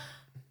of all,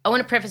 I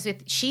want to preface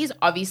with she's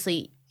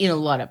obviously in a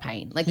lot of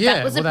pain. Like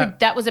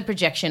that was a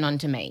projection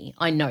onto me.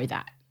 I know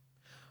that.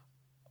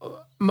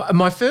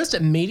 My first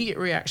immediate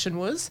reaction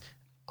was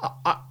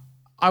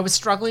I was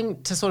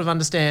struggling to sort of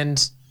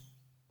understand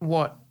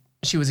what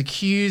she was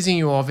accusing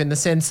you of in the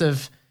sense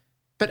of,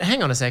 but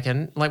hang on a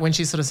second, like when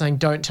she's sort of saying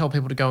don't tell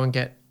people to go and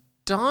get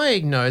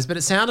diagnosed, but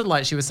it sounded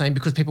like she was saying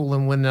because people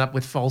will end up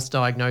with false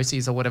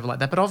diagnoses or whatever like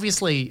that. But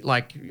obviously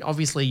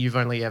you've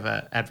only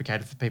ever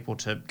advocated for people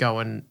to go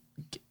and,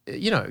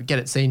 get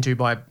it seen to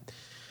by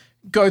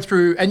go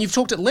through, and you've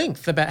talked at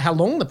length about how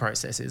long the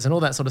process is and all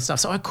that sort of stuff.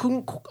 So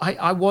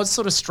I was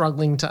sort of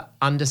struggling to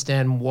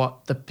understand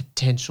what the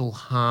potential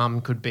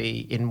harm could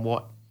be in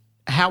what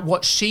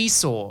she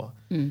saw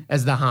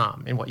as the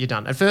harm in what you've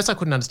done. At first I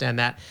couldn't understand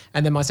that.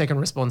 And then my second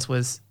response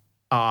was,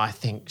 I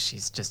think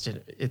she's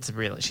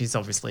she's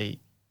obviously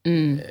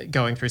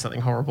going through something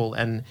horrible,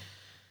 and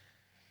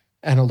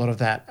a lot of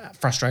that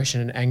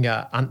frustration and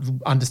anger,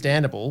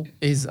 understandable,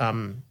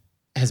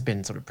 has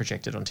been sort of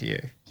projected onto you.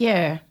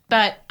 Yeah.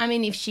 But I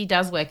mean, if she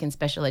does work in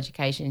special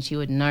education, she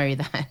would know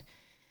that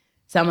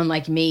someone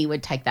like me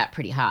would take that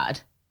pretty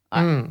hard,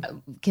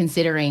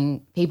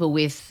 considering people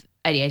with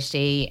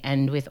ADHD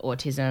and with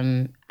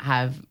autism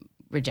have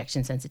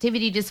rejection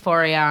sensitivity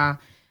dysphoria,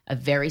 are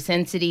very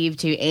sensitive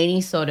to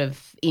any sort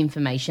of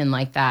information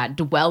like that,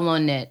 dwell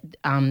on it,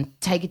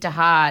 take it to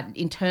heart,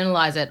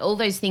 internalize it, all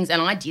those things.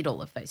 And I did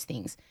all of those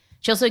things.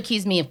 She also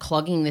accused me of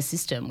clogging the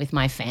system with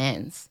my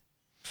fans,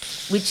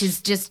 which is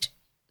just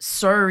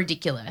so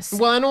ridiculous.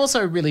 Well, and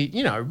also really,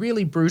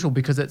 really brutal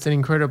because it's an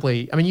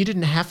incredibly, you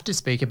didn't have to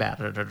speak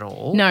about it at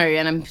all. No,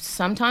 and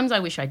sometimes I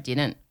wish I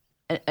didn't.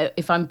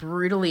 If I'm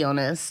brutally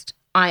honest,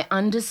 I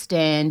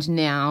understand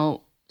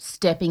now,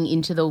 stepping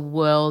into the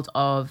world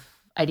of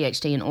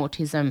ADHD and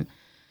autism,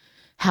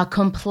 how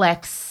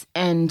complex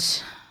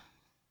and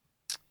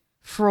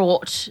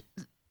fraught,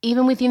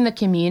 even within the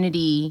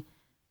community,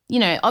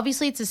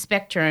 obviously it's a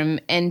spectrum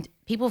and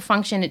people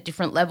function at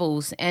different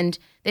levels, and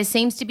there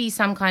seems to be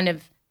some kind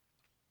of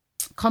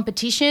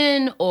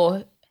competition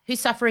or who's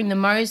suffering the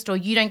most, or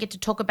you don't get to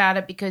talk about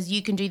it because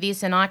you can do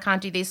this and I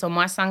can't do this, or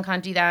my son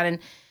can't do that. And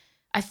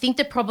I think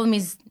the problem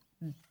is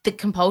the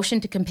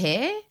compulsion to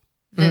compare,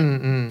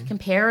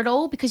 compare it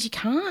all, because you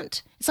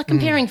can't. It's like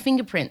comparing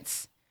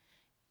fingerprints.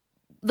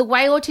 The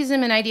way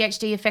autism and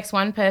ADHD affects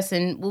one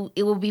person,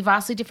 it will be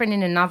vastly different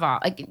in another.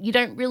 Like you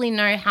don't really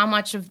know how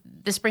much of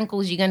the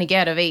sprinkles you're going to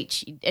get of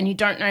each, and you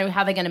don't know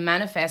how they're going to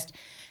manifest.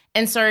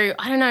 And so,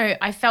 I don't know,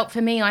 I felt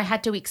for me I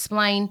had to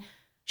explain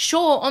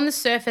sure, on the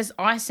surface,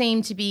 I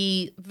seem to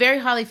be very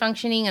highly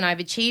functioning and I've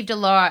achieved a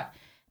lot,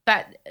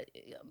 but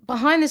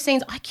behind the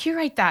scenes, I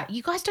curate that.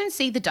 You guys don't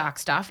see the dark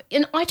stuff,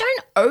 and I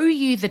don't owe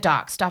you the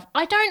dark stuff.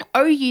 I don't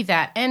owe you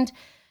that. And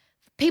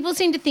people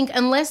seem to think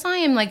unless I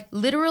am like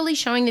literally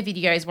showing the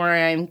videos where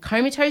I am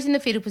comatose in the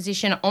fetal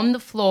position, on the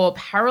floor,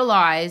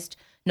 paralyzed,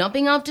 not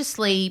being able to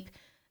sleep,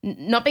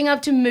 not being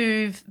able to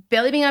move,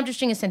 barely being able to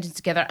string a sentence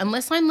together,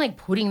 unless I'm like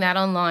putting that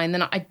online,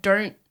 then I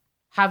don't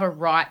have a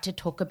right to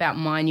talk about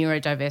my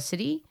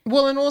neurodiversity.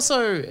 Well, and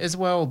also as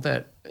well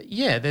that,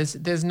 yeah,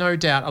 there's no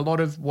doubt a lot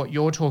of what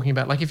you're talking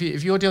about, like if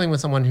you're dealing with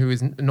someone who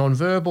is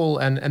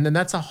nonverbal and then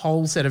that's a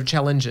whole set of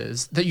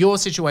challenges that your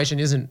situation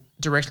isn't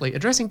directly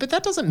addressing, but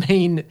that doesn't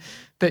mean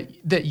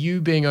that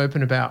you being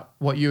open about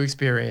what you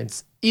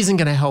experience isn't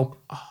going to help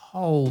a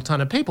whole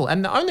ton of people.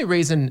 And the only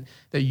reason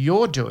that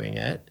you're doing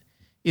it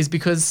is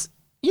because,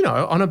 you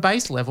know, on a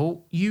base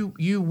level,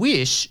 you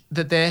wish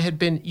that there had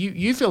been,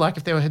 you feel like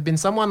if there had been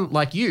someone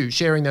like you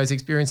sharing those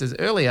experiences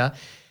earlier,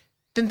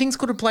 then things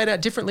could have played out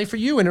differently for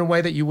you in a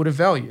way that you would have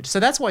valued. So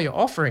that's why you're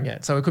offering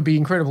it. So it could be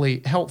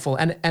incredibly helpful.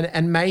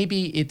 And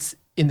maybe it's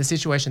in the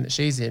situation that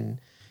she's in,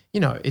 you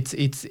know,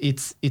 it's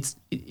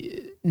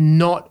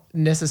not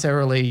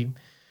necessarily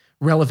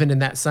relevant in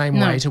that same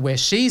way to where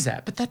she's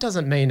at, but that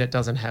doesn't mean it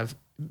doesn't have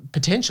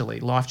potentially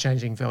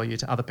life-changing value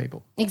to other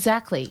people.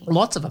 Exactly.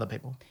 Lots of other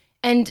people.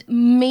 And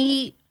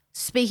me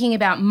speaking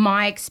about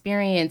my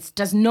experience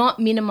does not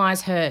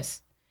minimize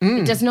hers.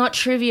 It does not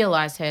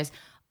trivialize hers.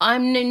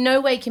 I'm in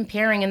no way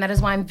comparing, and that is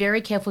why I'm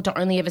very careful to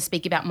only ever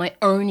speak about my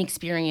own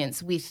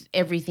experience with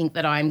everything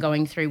that I'm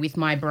going through with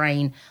my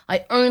brain.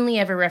 I only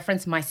ever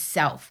reference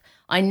myself.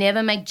 I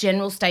never make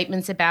general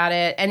statements about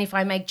it, and if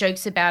I make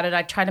jokes about it,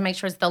 I try to make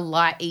sure it's the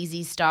light,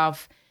 easy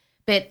stuff.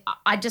 But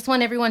I just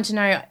want everyone to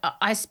know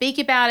I speak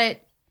about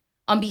it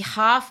on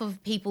behalf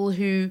of people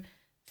who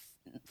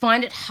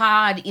find it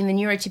hard in the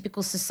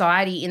neurotypical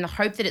society in the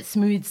hope that it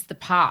smooths the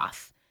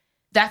path.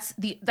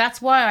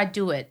 That's why I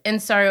do it.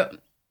 And so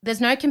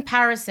there's no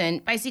comparison.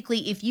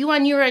 Basically, if you are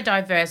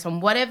neurodiverse on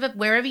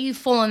wherever you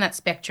fall on that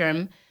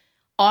spectrum,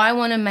 I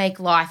want to make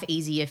life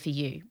easier for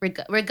you,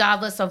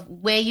 regardless of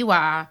where you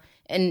are.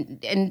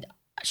 And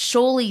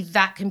surely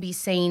that can be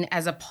seen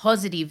as a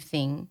positive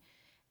thing.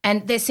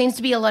 And there seems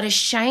to be a lot of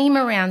shame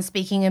around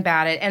speaking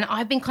about it. And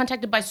I've been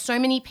contacted by so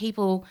many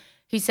people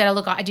who said, oh,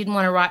 look, I didn't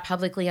want to write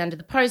publicly under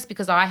the post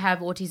because I have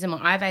autism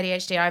or I have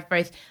ADHD, I have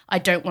both. I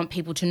don't want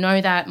people to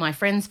know that. My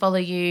friends follow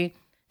you.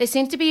 There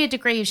seems to be a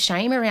degree of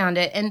shame around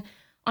it. And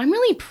I'm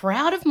really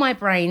proud of my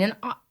brain, and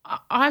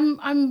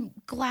I'm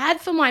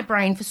glad for my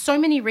brain for so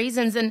many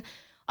reasons. And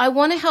I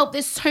want to help.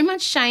 There's so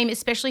much shame,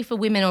 especially for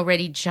women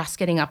already just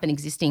getting up and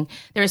existing.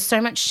 There is so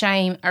much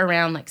shame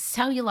around like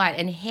cellulite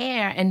and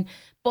hair and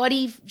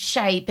body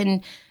shape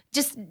and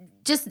just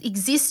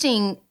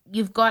existing.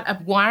 You've got a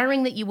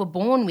wiring that you were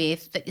born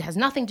with that has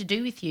nothing to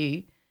do with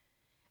you.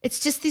 It's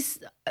just this,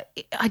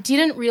 I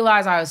didn't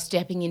realize I was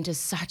stepping into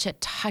such a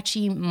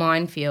touchy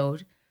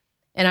minefield,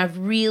 and I've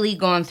really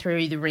gone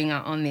through the ringer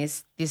on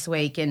this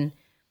week and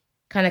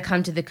kind of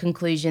come to the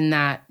conclusion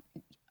that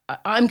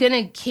I'm going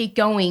to keep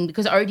going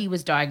because Odie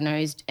was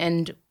diagnosed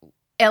and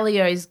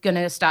Elio's going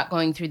to start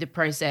going through the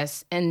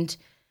process. And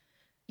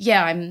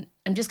yeah,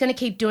 I'm just going to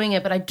keep doing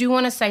it. But I do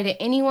want to say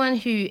to anyone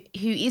who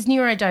is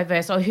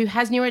neurodiverse or who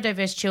has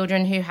neurodiverse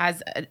children, who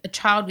has a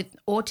child with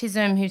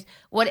autism, who's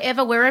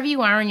whatever, wherever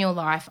you are in your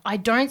life, I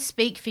don't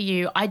speak for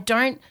you. I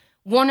don't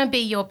want to be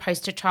your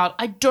poster child.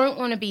 I don't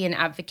want to be an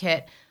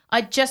advocate.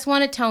 I just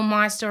want to tell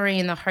my story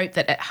in the hope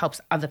that it helps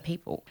other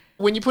people.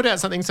 When you put out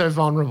something so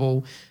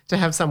vulnerable, to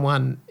have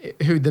someone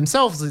who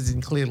themselves is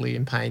clearly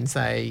in pain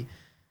say,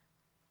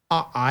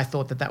 I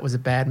thought that was a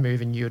bad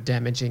move and you're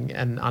damaging,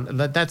 and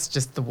that's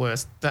just the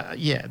worst.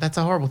 That's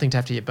a horrible thing to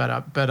have to hear.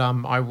 But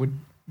I would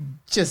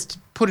just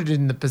put it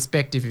in the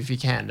perspective, if you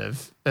can,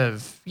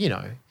 of you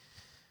know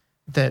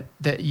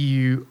that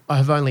you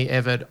have only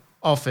ever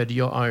offered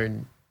your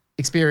own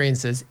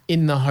experiences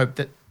in the hope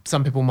that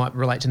some people might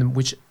relate to them,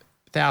 which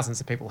thousands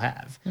of people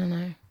have. I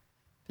know,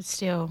 but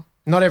still.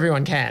 Not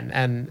everyone can,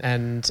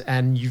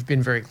 and you've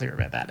been very clear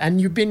about that.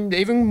 And you've been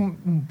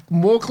even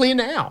more clear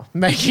now,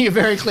 making it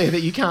very clear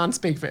that you can't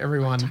speak for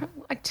everyone.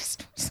 I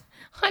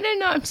don't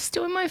know. I'm just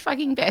doing my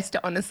fucking best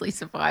to honestly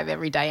survive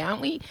every day, aren't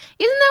we? Isn't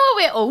that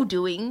what we're all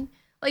doing?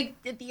 Like,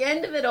 at the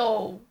end of it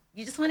all,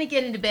 you just want to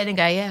get into bed and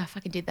go, yeah, I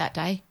fucking did that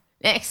day.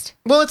 Next.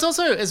 Well, it's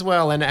also as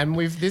well, and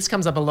this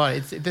comes up a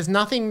lot, there's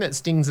nothing that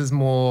stings as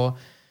more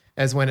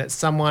as when it's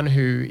someone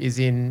who is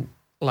in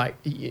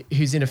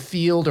who's in a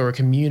field or a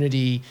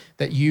community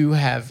that you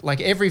have, like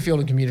every field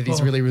and community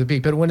is really, really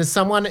big. But when it's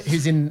someone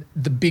who's in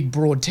the big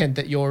broad tent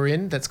that you're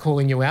in that's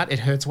calling you out, it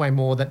hurts way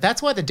more.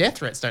 That's why the death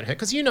threats don't hurt,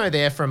 because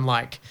they're from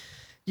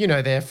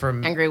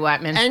angry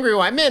white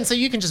men. So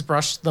you can just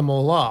brush them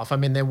all off. I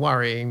mean, they're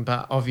worrying,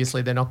 but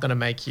obviously they're not going to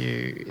make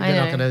you, they're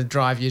not going to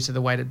drive you to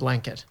the weighted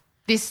blanket.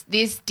 This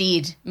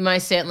did,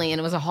 most certainly, and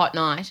it was a hot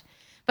night.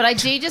 But I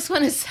do just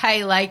want to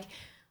say, like,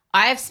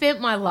 I have spent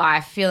my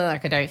life feeling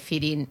like I don't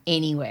fit in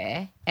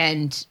anywhere,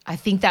 and I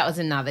think that was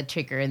another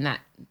trigger in that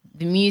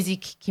the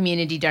music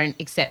community don't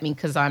accept me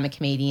because I'm a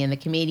comedian. The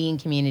comedian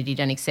community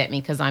don't accept me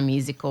because I'm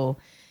musical.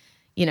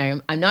 You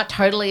know, I'm not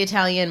totally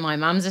Italian. My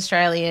mum's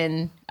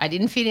Australian. I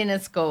didn't fit in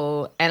at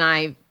school. And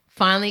I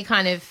finally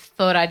kind of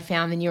thought I'd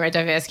found the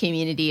neurodiverse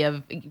community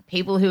of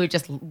people who are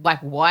just like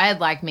wired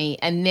like me.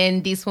 And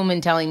then this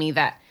woman telling me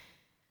that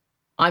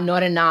I'm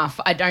not enough.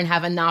 I don't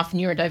have enough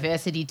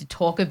neurodiversity to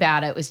talk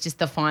about it was just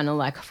the final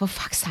like, for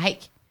fuck's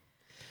sake.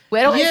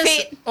 Where do I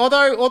fit?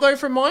 Although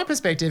from my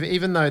perspective,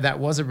 even though that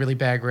was a really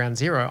bad ground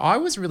zero, I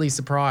was really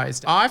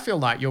surprised. I feel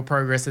like your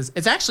progress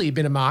it's actually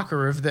been a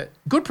marker of the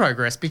good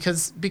progress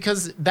because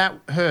that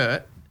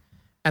hurt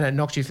and it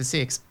knocked you for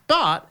 6.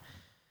 But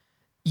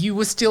you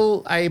were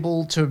still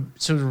able to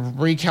sort of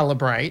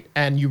recalibrate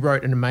and you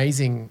wrote an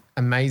amazing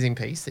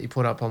piece that you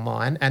put up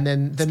online. And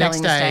then the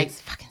next day,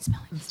 fucking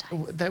spelling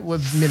mistakes. That were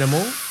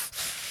minimal,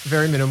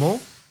 very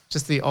minimal.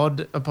 Just the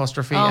odd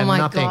apostrophe and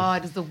nothing. Oh, my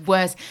God, it's the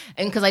worst.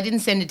 And because I didn't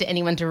send it to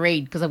anyone to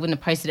read because I wouldn't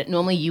have posted it.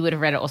 Normally you would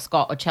have read it or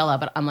Scott or Chella,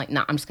 but I'm like,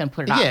 nah, I'm just going to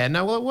put it up. Yeah,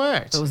 no, well, it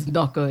worked. It was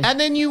not good. And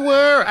then you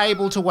were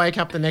able to wake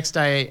up the next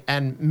day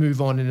and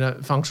move on in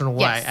a functional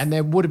way. Yes. And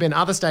there would have been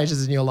other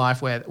stages in your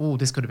life where,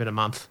 this could have been a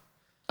month.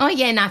 Oh,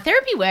 yeah,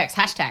 therapy works,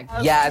 hashtag.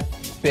 Yes,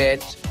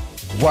 bitch,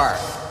 work.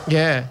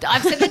 Yeah.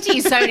 I've said that to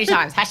you so many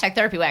times, hashtag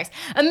therapy works.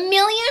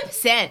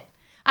 1,000,000%,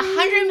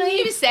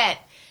 100,000,000%.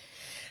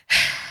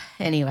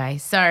 Anyway,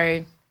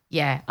 so...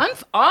 yeah, I'm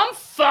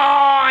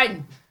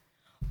fine.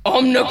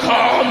 Omnicom.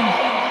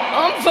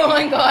 I'm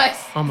fine, guys.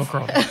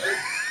 Omicron.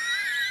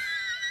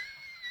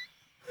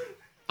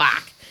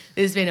 Fuck.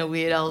 This has been a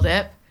weird old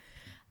ep.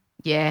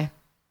 Yeah.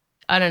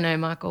 I don't know,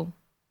 Michael.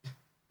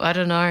 I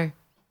don't know.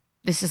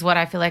 This is what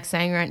I feel like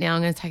saying right now.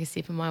 I'm going to take a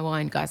sip of my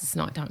wine. Guys, it's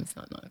night time. It's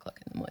not 9 o'clock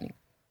in the morning.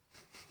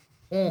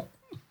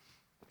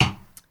 All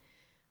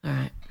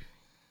right.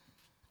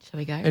 Shall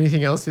we go?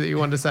 Anything else that you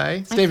want to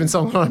say? Stephen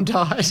Sondheim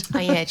died. Oh,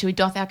 yeah. Should we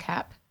doff our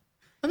cap?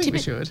 I think we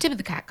should. Tip of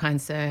the cap,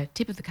 kind sir.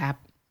 Tip of the cap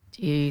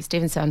to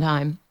Stephen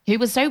Sondheim, who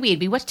was so weird.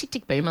 We watched Tick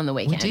Tick Boom on the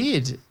weekend. We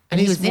did.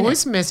 And his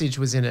voice message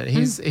was in it.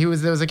 There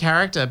was a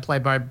character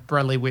played by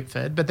Bradley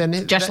Whitford, but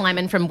then Josh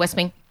Lyman from West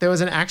Wing. There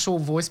was an actual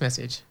voice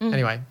message.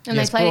 Anyway, and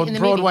they played it in the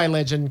Broadway movie.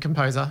 legend,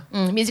 composer.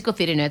 Musical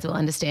theatre nerds will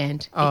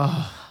understand.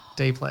 Oh,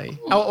 deeply.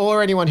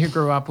 Or anyone who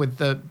grew up with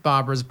the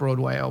Barbara's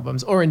Broadway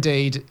albums, or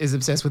indeed is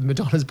obsessed with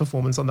Madonna's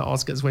performance on the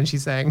Oscars when she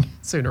sang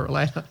Sooner or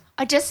Later.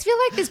 I just feel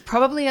like there's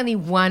probably only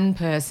one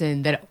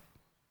person that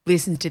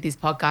listens to this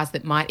podcast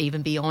that might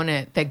even be on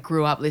it that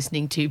grew up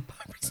listening to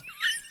Barbara's.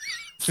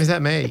 Is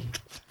that me?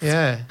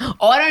 Yeah.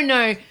 Oh, I don't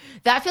know.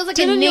 That feels like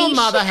Didn't a niche. your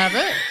mother have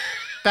it?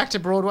 Back to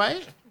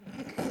Broadway?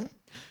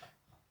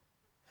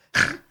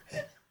 Do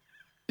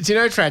you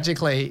know,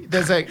 tragically,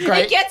 there's a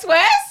great... It gets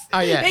worse? Oh,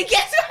 yeah. It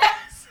gets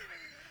worse.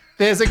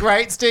 There's a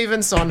great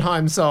Stephen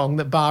Sondheim song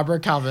that Barbara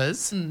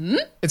covers. Mm-hmm.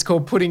 It's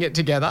called Putting It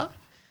Together.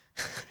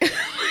 Do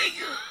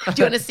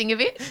you want to sing a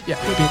bit?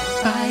 Yeah.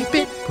 Bit by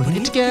bit, putting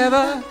it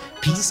together,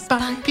 piece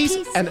by piece.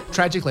 And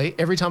tragically,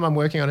 every time I'm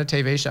working on a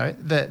TV show,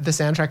 the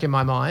soundtrack in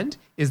my mind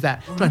is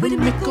that trying to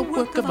make a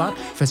work of art.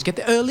 First get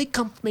the early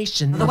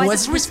confirmation,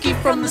 otherwise risky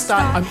from the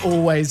start. I'm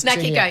always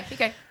singing. Keep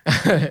going.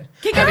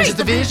 Keep going. Just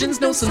the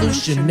vision's no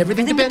solution.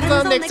 Everything depends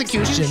on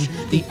execution.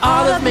 The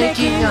art of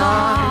making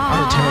art.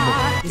 Oh,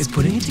 terrible. Is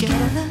putting it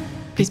together,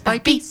 piece by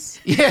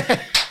piece.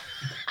 Yeah.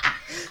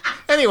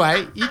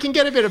 Anyway, you can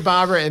get a bit of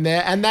Barbara in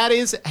there, and that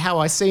is how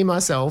I see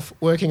myself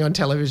working on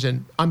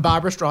television. I'm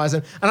Barbara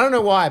Streisand, and I don't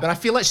know why, but I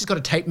feel like she's got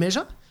a tape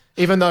measure,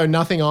 even though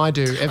nothing I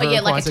do ever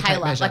requires a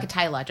tape measure. Like a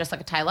tailor, just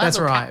like a tailor. That's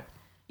right.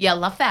 Yeah, I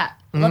love that.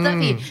 Love that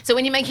for you. So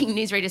when you're making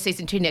Newsreader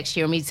Season 2 next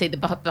year and we see the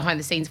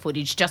behind-the-scenes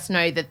footage, just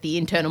know that the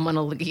internal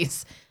monologue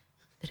is...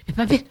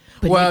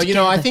 Well, you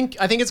know, I think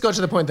it's got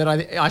to the point that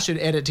I should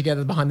edit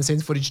together the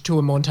behind-the-scenes footage to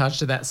a montage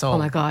to that song. Oh,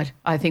 my God.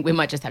 I think we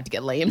might just have to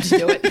get Liam to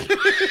do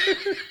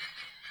it.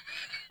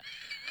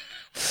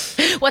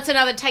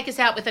 Take us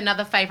out with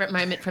another favourite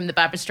moment from the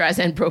Barbara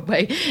Streisand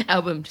Broadway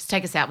album. Just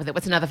take us out with it.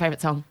 What's another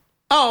favourite song?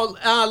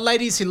 Oh,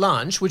 Ladies Who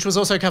Lunch, which was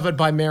also covered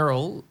by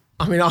Meryl.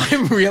 I mean,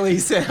 I'm really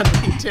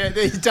sounding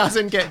it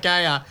doesn't get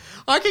gayer.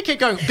 I could keep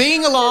going.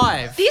 Being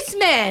Alive. This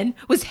man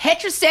was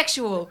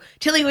heterosexual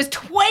till he was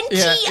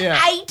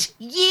 28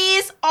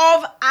 years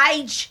of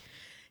age.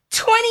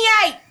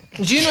 28.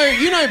 Do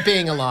you know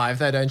Being Alive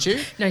though, don't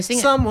you? No, sing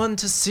it. Someone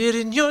to sit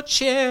in your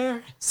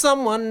chair,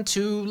 someone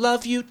to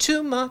love you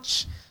too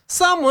much,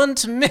 someone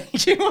to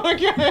make you look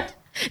good.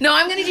 No,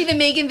 I'm going to do the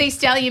Megan Thee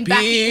Stallion back.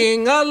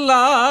 Being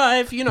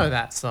Alive. You know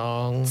that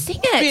song.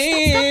 Sing it.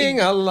 Being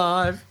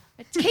Alive.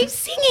 Keep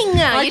singing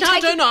now. I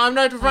don't know. I'm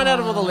going to run out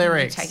of all the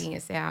lyrics. You're taking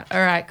us out. All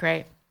right,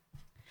 great.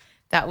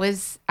 That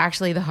was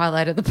actually the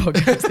highlight of the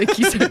podcast. Thank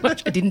you so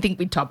much. I didn't think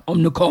we'd top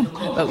Omnicom,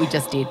 but we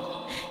just did.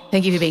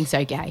 Thank you for being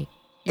so gay.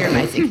 You're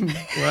amazing.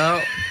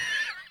 Well,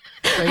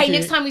 hey,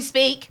 next time we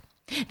speak,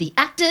 it's the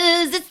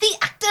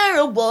Actor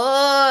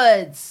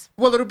Awards.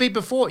 Well, it'll be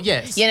before,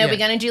 yes. We're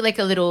going to do we're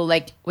going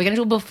to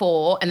do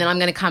before, and then I'm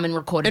going to come and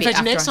record a bit after.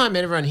 In fact, next time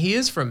everyone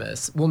hears from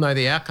us, we'll know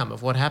the outcome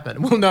of what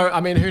happened. We'll know, I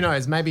mean, who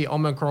knows? Maybe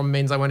Omicron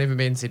means I won't even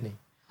be in Sydney.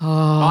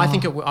 Oh. I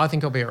think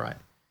it'll be all right.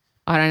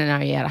 I don't know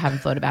yet. I haven't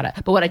thought about it.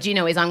 But what I do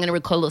know is I'm going to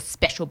record little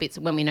special bits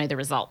when we know the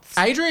results.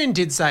 Adrian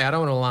did say, I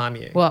don't want to alarm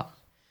you. What?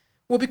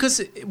 Well,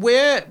 because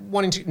we're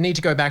need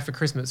to go back for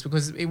Christmas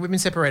because we've been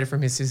separated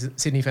from his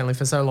Sydney family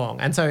for so long.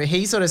 And so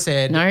he sort of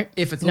said, no,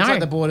 if it looks like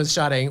the border's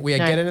shutting, we are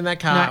getting in that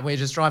car, we're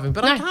just driving.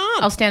 But I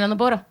can't. I'll stand on the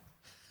border.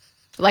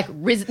 Like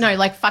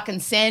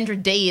fucking Sandra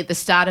D at the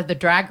start of the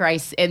drag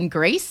race in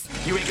Greece.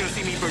 You ain't gonna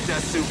see me for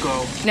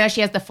Suko. No,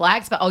 she has the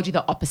flags, but I'll do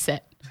the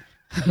opposite.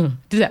 Does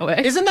that work?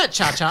 Isn't that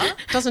Cha-Cha?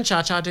 Doesn't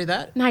Cha-Cha do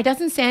that? No,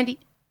 doesn't Sandy.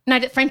 No,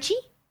 Frenchie?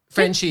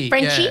 Frenchie.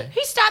 Yeah.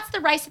 Who starts the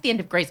race at the end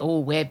of Greece?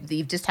 Oh,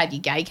 you've just had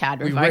your gay card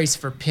revoked. We race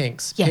for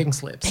pinks. Yeah. Pink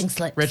slips. Pink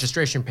slips.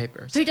 Registration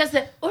papers. Who does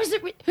it? Or is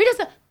it? Who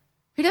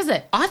does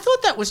it? I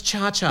thought that was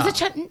Cha-Cha.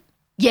 Was it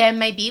Yeah,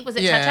 maybe. Was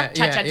it Cha-Cha?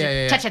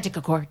 Cha-Cha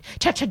Ticocord.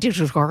 Cha-Cha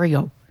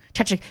Ticorio.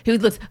 Cha-Cha, who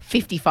looks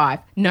 55.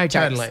 No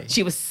jokes. Totally.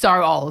 She was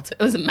so old. It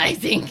was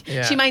amazing.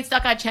 Yeah. She made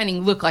Stuck-Eye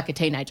Channing look like a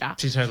teenager.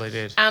 She totally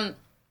did.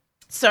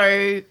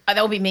 So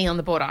that will be me on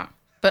the border.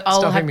 But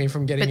I'll stopping me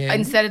from getting in.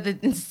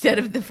 Instead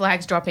of the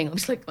flags dropping, I'm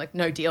just like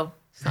no deal.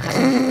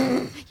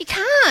 You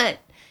can't.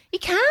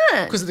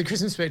 Because of the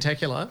Christmas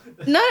Spectacular?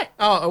 No.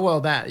 Oh,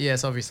 well, that,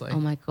 yes, obviously. Oh,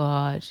 my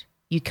God.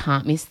 You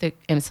can't miss the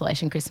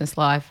Installation Christmas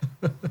Live.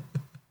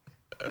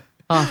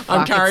 Oh,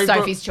 fuck. It's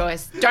Sophie's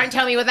Choice. Don't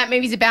tell me what that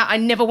movie's about. I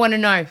never want to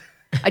know.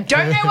 I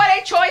don't know what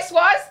her choice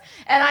was,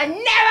 and I never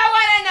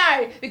want to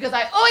know because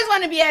I always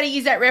want to be able to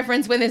use that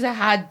reference when there's a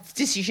hard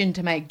decision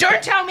to make.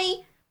 Don't tell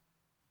me.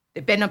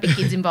 There better not be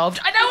kids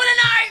involved. I don't want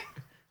to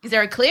know. Is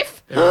there a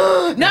cliff?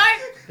 No.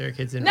 There are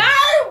kids involved.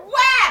 No.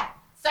 Where?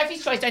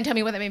 Sophie's Choice. Don't tell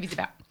me what that movie's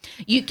about.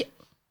 Oh,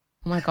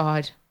 my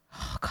God.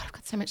 Oh, God, I've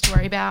got so much to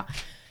worry about.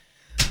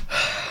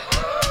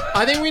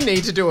 I think we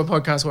need to do a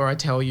podcast where I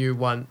tell you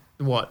what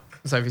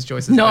Sophie's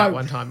Choice is about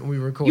one time and we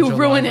record your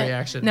ruin live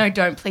reaction. No,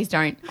 don't. Please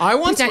don't. I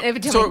once don't ever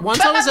tell me.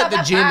 Once I was at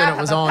the gym and it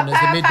was on as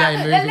the midday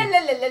movie.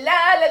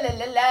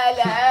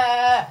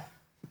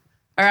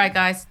 All right,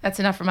 guys, that's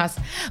enough from us.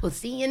 We'll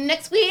see you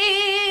next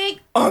week.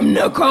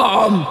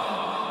 Omnicom.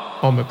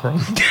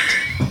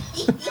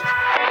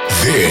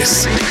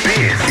 This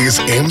is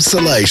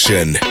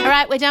Emsolation. All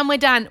right, we're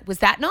done. Was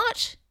that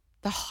not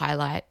the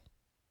highlight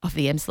of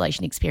the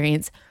Emsolation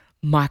experience?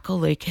 Michael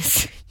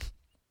Lucas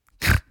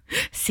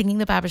singing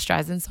the Barbra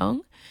Streisand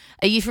song.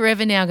 Are you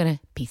forever now going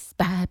to piece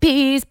by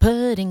piece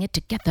putting it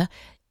together?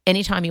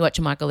 Anytime you watch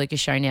a Michael Lucas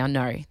show now,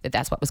 know that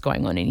that's what was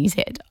going on in his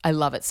head. I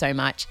love it so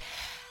much.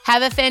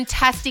 Have a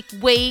fantastic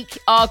week.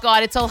 Oh,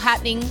 God, it's all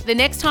happening. The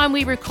next time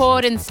we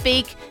record and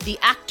speak, the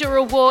Actor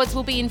Awards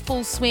will be in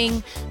full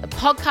swing. The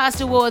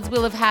Podcast Awards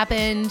will have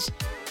happened.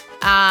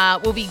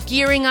 We'll be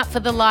gearing up for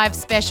the live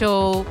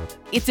special.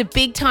 It's a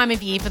big time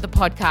of year for the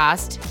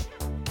podcast.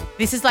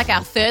 This is like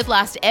our third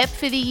last ep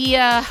for the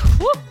year.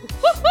 Woo,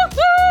 woo, woo,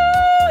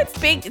 woo. It's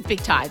big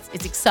times.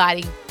 It's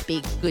exciting,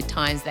 big, good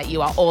times that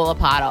you are all a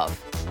part of.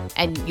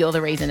 And you're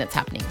the reason it's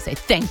happening. So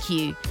thank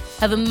you.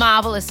 Have a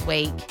marvellous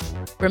week.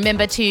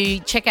 Remember to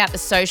check out the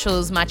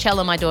socials.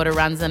 Marcella, my daughter,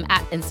 runs them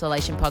at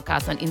Installation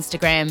Podcast on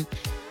Instagram.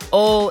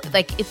 Or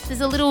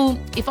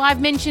if I've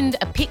mentioned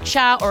a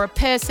picture or a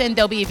person,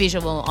 there'll be a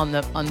visual on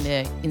the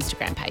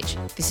Instagram page.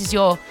 This is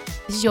your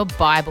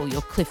Bible,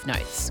 your Cliff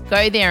Notes.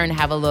 Go there and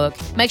have a look.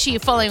 Make sure you're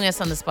following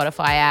us on the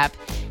Spotify app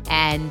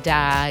and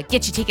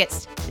get your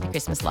tickets to the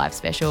Christmas Live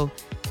special.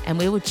 And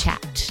we will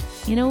chat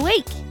in a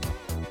week.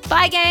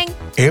 Bye, gang.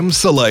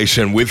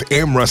 Emsolation with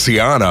Em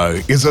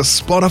Rusciano is a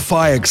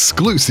Spotify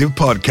exclusive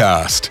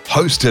podcast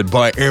hosted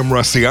by Em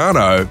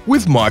Rusciano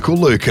with Michael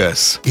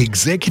Lucas.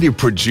 Executive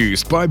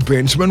produced by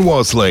Benjamin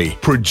Wasley.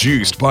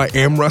 Produced by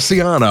Em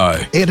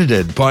Rusciano.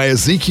 Edited by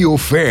Ezekiel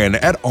Fan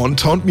at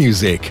Entente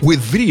Music.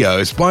 With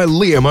videos by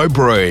Liam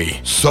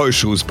O'Brien.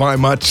 Socials by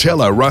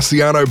Marcella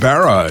Rusciano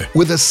Barrow.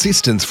 With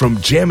assistance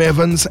from Jem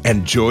Evans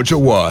and Georgia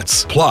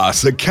Watts.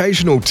 Plus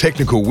occasional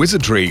technical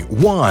wizardry,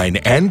 wine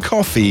and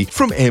coffee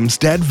from Em's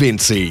dad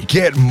Vincy.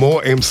 Get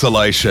more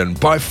Emsolation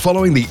by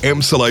following the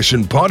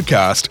Emsolation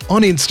podcast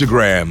on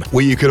Instagram,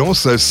 where you can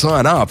also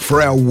sign up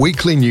for our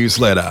weekly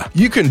newsletter.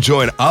 You can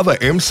join other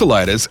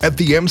Emsolators at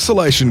the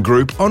Emsolation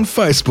group on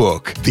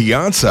Facebook. The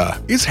answer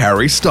is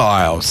Harry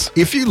Styles.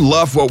 If you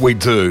love what we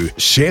do,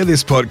 share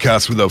this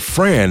podcast with a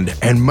friend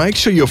and make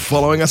sure you're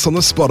following us on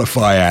the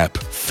Spotify app.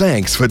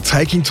 Thanks for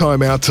taking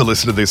time out to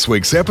listen to this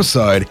week's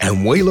episode,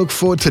 and we look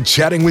forward to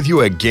chatting with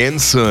you again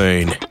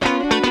soon.